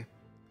badly.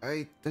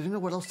 I didn't know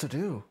what else to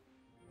do.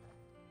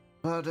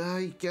 But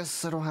I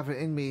guess I don't have it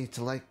in me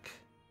to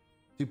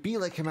be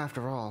like him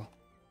after all.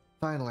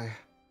 Finally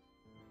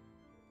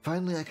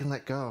I can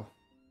let go.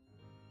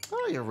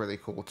 Oh, you're really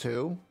cool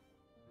too.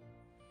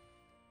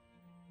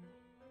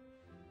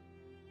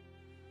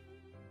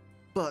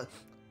 But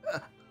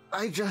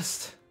I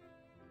just...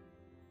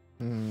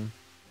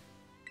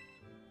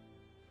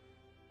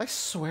 I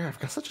swear I've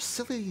got such a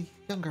silly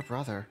younger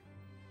brother.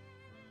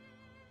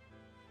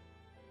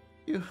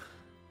 You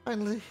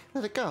finally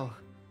let it go.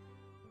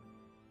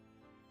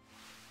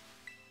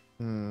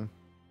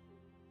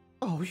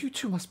 Oh, you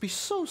two must be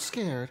so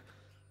scared.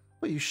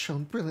 But you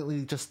shone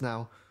brilliantly just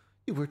now.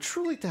 You were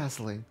truly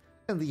dazzling.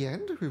 In the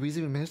end, Ruiz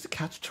even managed to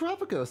catch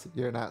Terrapagos.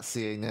 You're not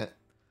seeing it.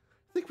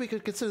 I think we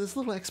could consider this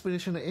little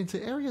expedition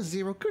into Area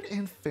Zero good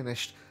and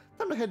finished.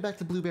 Time to head back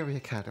to Blueberry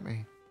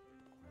Academy.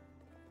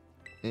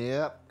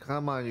 Yep,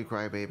 come on you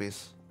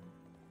crybabies.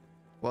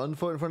 One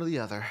foot in front of the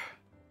other.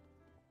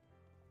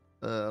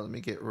 Let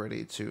me get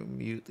ready to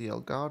mute the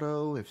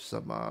Elgato if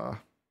some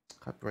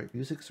copyright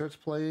music starts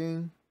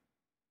playing.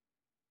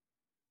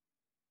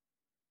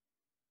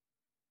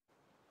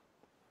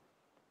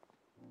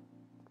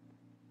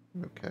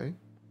 Okay.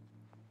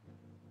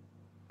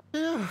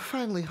 Yeah,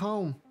 finally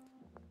home.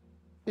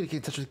 Need to get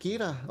in touch with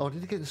Gita. Oh,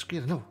 need to get in touch with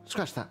Gita. No,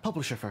 scratch that.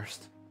 Publisher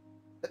first.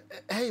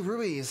 Hey,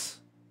 Ruiz.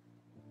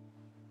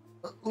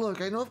 Look,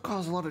 I know I've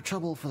caused a lot of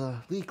trouble for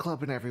the League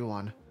Club and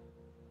everyone.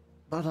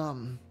 But,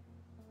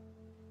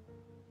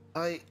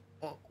 I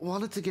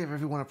wanted to give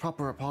everyone a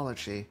proper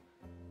apology.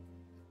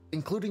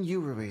 Including you,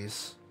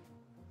 Ruiz.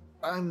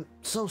 I'm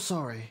so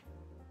sorry.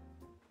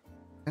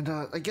 And,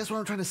 I guess what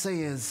I'm trying to say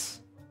is...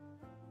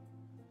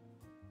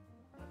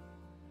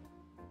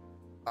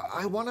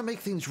 I want to make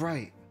things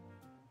right.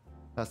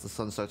 As the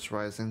sun starts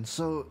rising.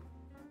 So,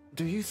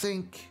 do you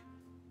think...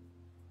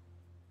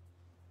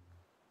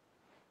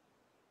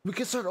 we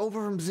could start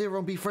over from zero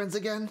and be friends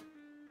again?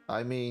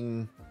 I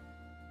mean...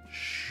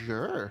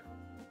 sure.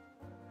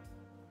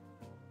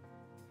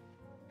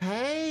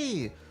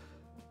 Hey!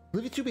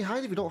 Leave you two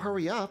behind if you don't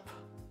hurry up.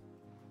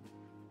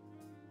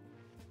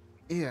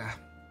 Yeah.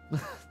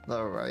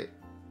 Alright.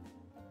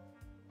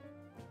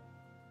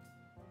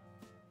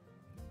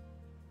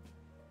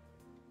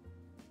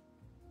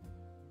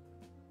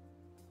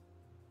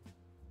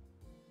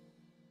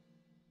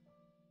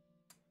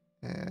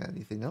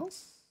 Anything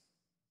else?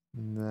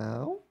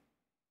 No?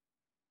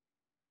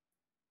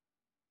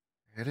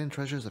 Hidden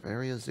treasures of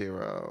Area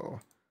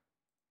Zero.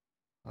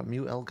 A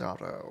Mew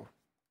Elgato.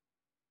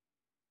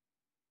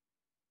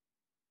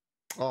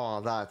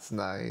 Oh, that's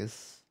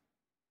nice.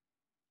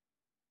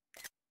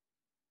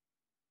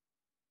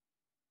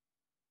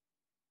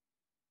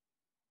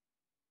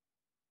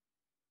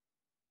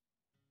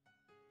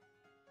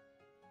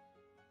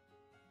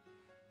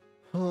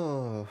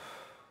 Oh.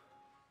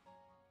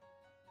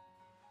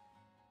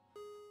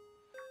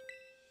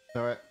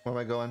 Alright, where am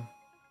I going?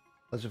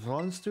 As your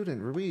fallen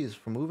student, Ruiz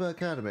from Uva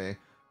Academy.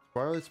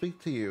 Sparrow to speak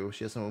to you.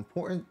 She has some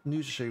important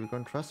news to share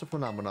regarding terrestrial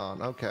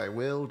phenomenon. Okay,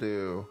 will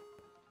do.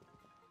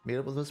 Meet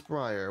up with Miss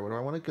Briar. Where do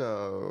I want to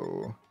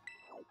go?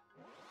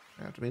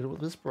 I have to meet up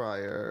with Miss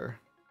Briar.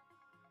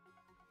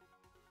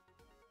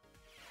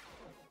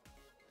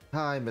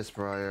 Hi, Miss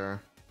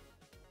Briar.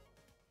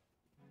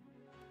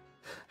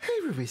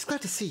 Hey, Ruiz,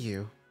 glad to see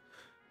you.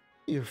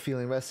 You're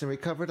feeling rested and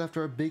recovered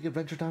after a big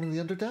adventure down in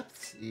the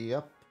Underdepths?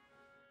 Yep.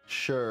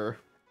 Sure.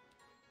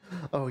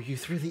 Oh,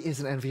 youth really is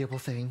an enviable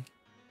thing.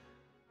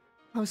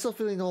 I'm still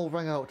feeling all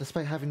wrung out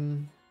despite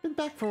having been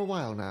back for a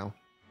while now.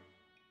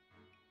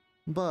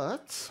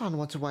 But, on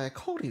wonder why I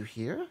called you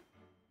here.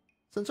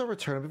 Since our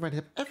return, I've been writing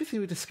up everything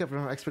we discovered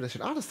on our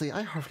expedition. Honestly,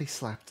 I hardly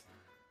slept.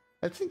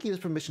 I've taken his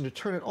permission to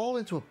turn it all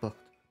into a book.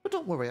 But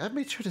don't worry, I've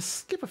made sure to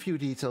skip a few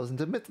details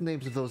and omit the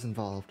names of those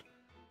involved.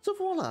 So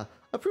voila,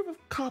 a proof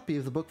of copy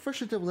of the book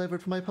freshly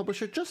delivered from my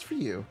publisher just for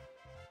you.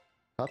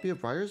 Copy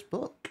of Briar's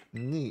book.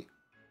 Neat.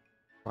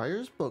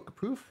 Briar's book.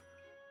 Proof.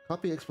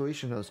 Copy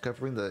exploration notes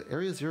covering the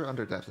Area Zero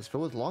Underdepths. It's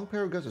filled with long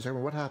paragraphs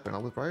describing what happened,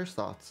 all with Briar's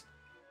thoughts.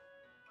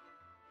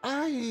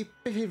 I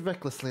behaved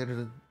recklessly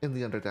in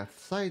the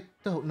Underdepths. I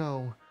don't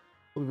know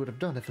what we would have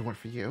done if it weren't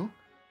for you.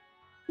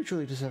 You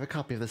truly deserve a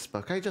copy of this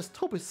book. I just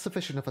hope it's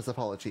sufficient enough as an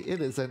apology. It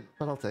isn't,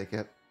 but I'll take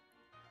it.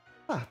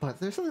 Ah, but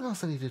there's something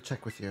else I need to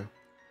check with you.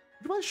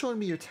 Would you mind showing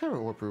me your Terra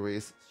Orb,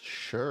 Ruiz?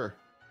 Sure.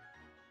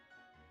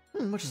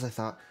 Much as I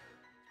thought.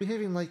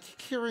 Behaving like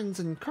Kieran's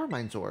and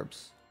Carmine's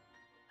orbs.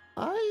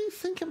 I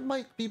think it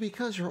might be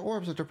because your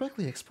orbs are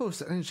directly exposed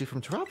to energy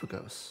from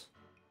Terrapagos.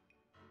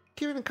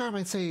 Kieran and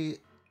Carmine say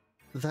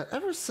that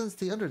ever since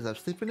the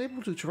Underdepths, they've been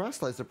able to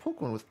terrestrialize their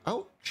Pokemon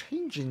without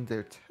changing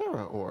their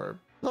Terra Orb.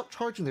 Without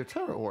charging their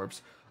Terra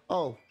Orbs.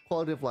 Oh,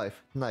 quality of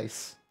life.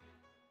 Nice.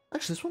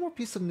 Actually, there's one more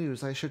piece of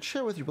news I should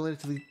share with you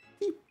related to the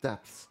deep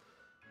depths.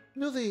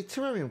 You know the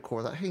terrarium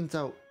core that hangs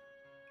out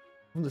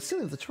from the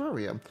ceiling of the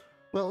terrarium?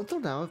 Well, until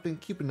now, I've been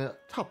keeping it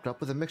topped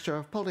up with a mixture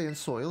of Paldean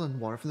soil and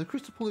water from the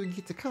crystal pool in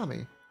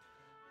Kitakami.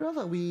 Now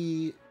that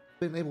we've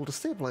been able to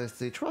stabilize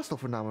the terrestrial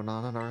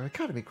phenomenon on our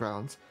academy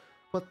grounds,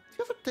 but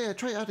the other day I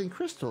tried adding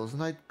crystals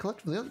and I'd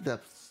collect from the other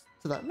depths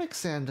to that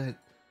mix and it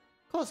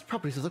caused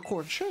properties of the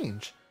core to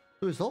change.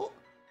 The result?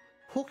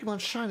 Pokemon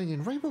shining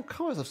in rainbow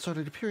colors have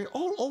started appearing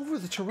all over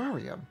the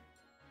terrarium.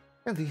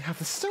 And they have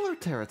the stellar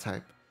Terra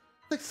type.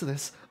 Thanks to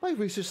this, my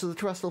research of the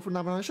terrestrial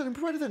phenomenon is shining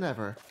brighter than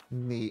ever.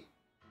 Neat.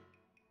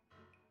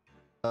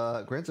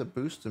 Grants a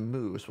boost to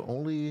moves, but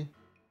only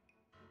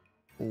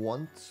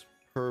once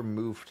per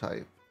move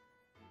type.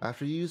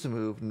 After you use a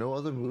move, no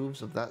other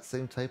moves of that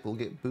same type will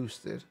get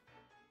boosted.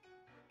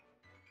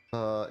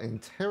 In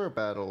Terra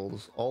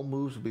battles, all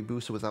moves will be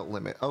boosted without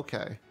limit.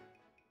 Okay.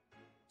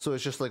 So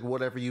it's just like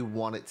whatever you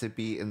want it to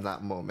be in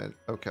that moment.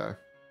 Okay.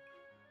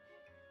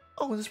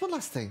 Oh, and there's one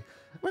last thing.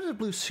 Red and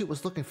Blue Suit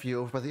was looking for you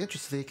over by the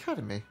entrance to the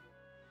academy.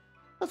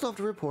 That's all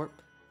to report.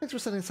 Thanks for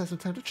setting aside some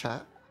time to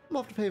chat. I'm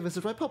off to pay a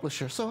visit to my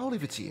publisher, so I'll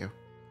leave it to you.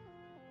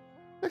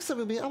 Next time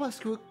we meet, I'll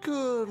ask you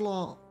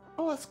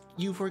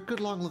for a good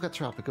long look at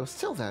Terrapagos.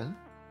 Till then.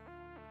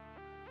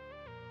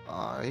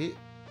 Alright.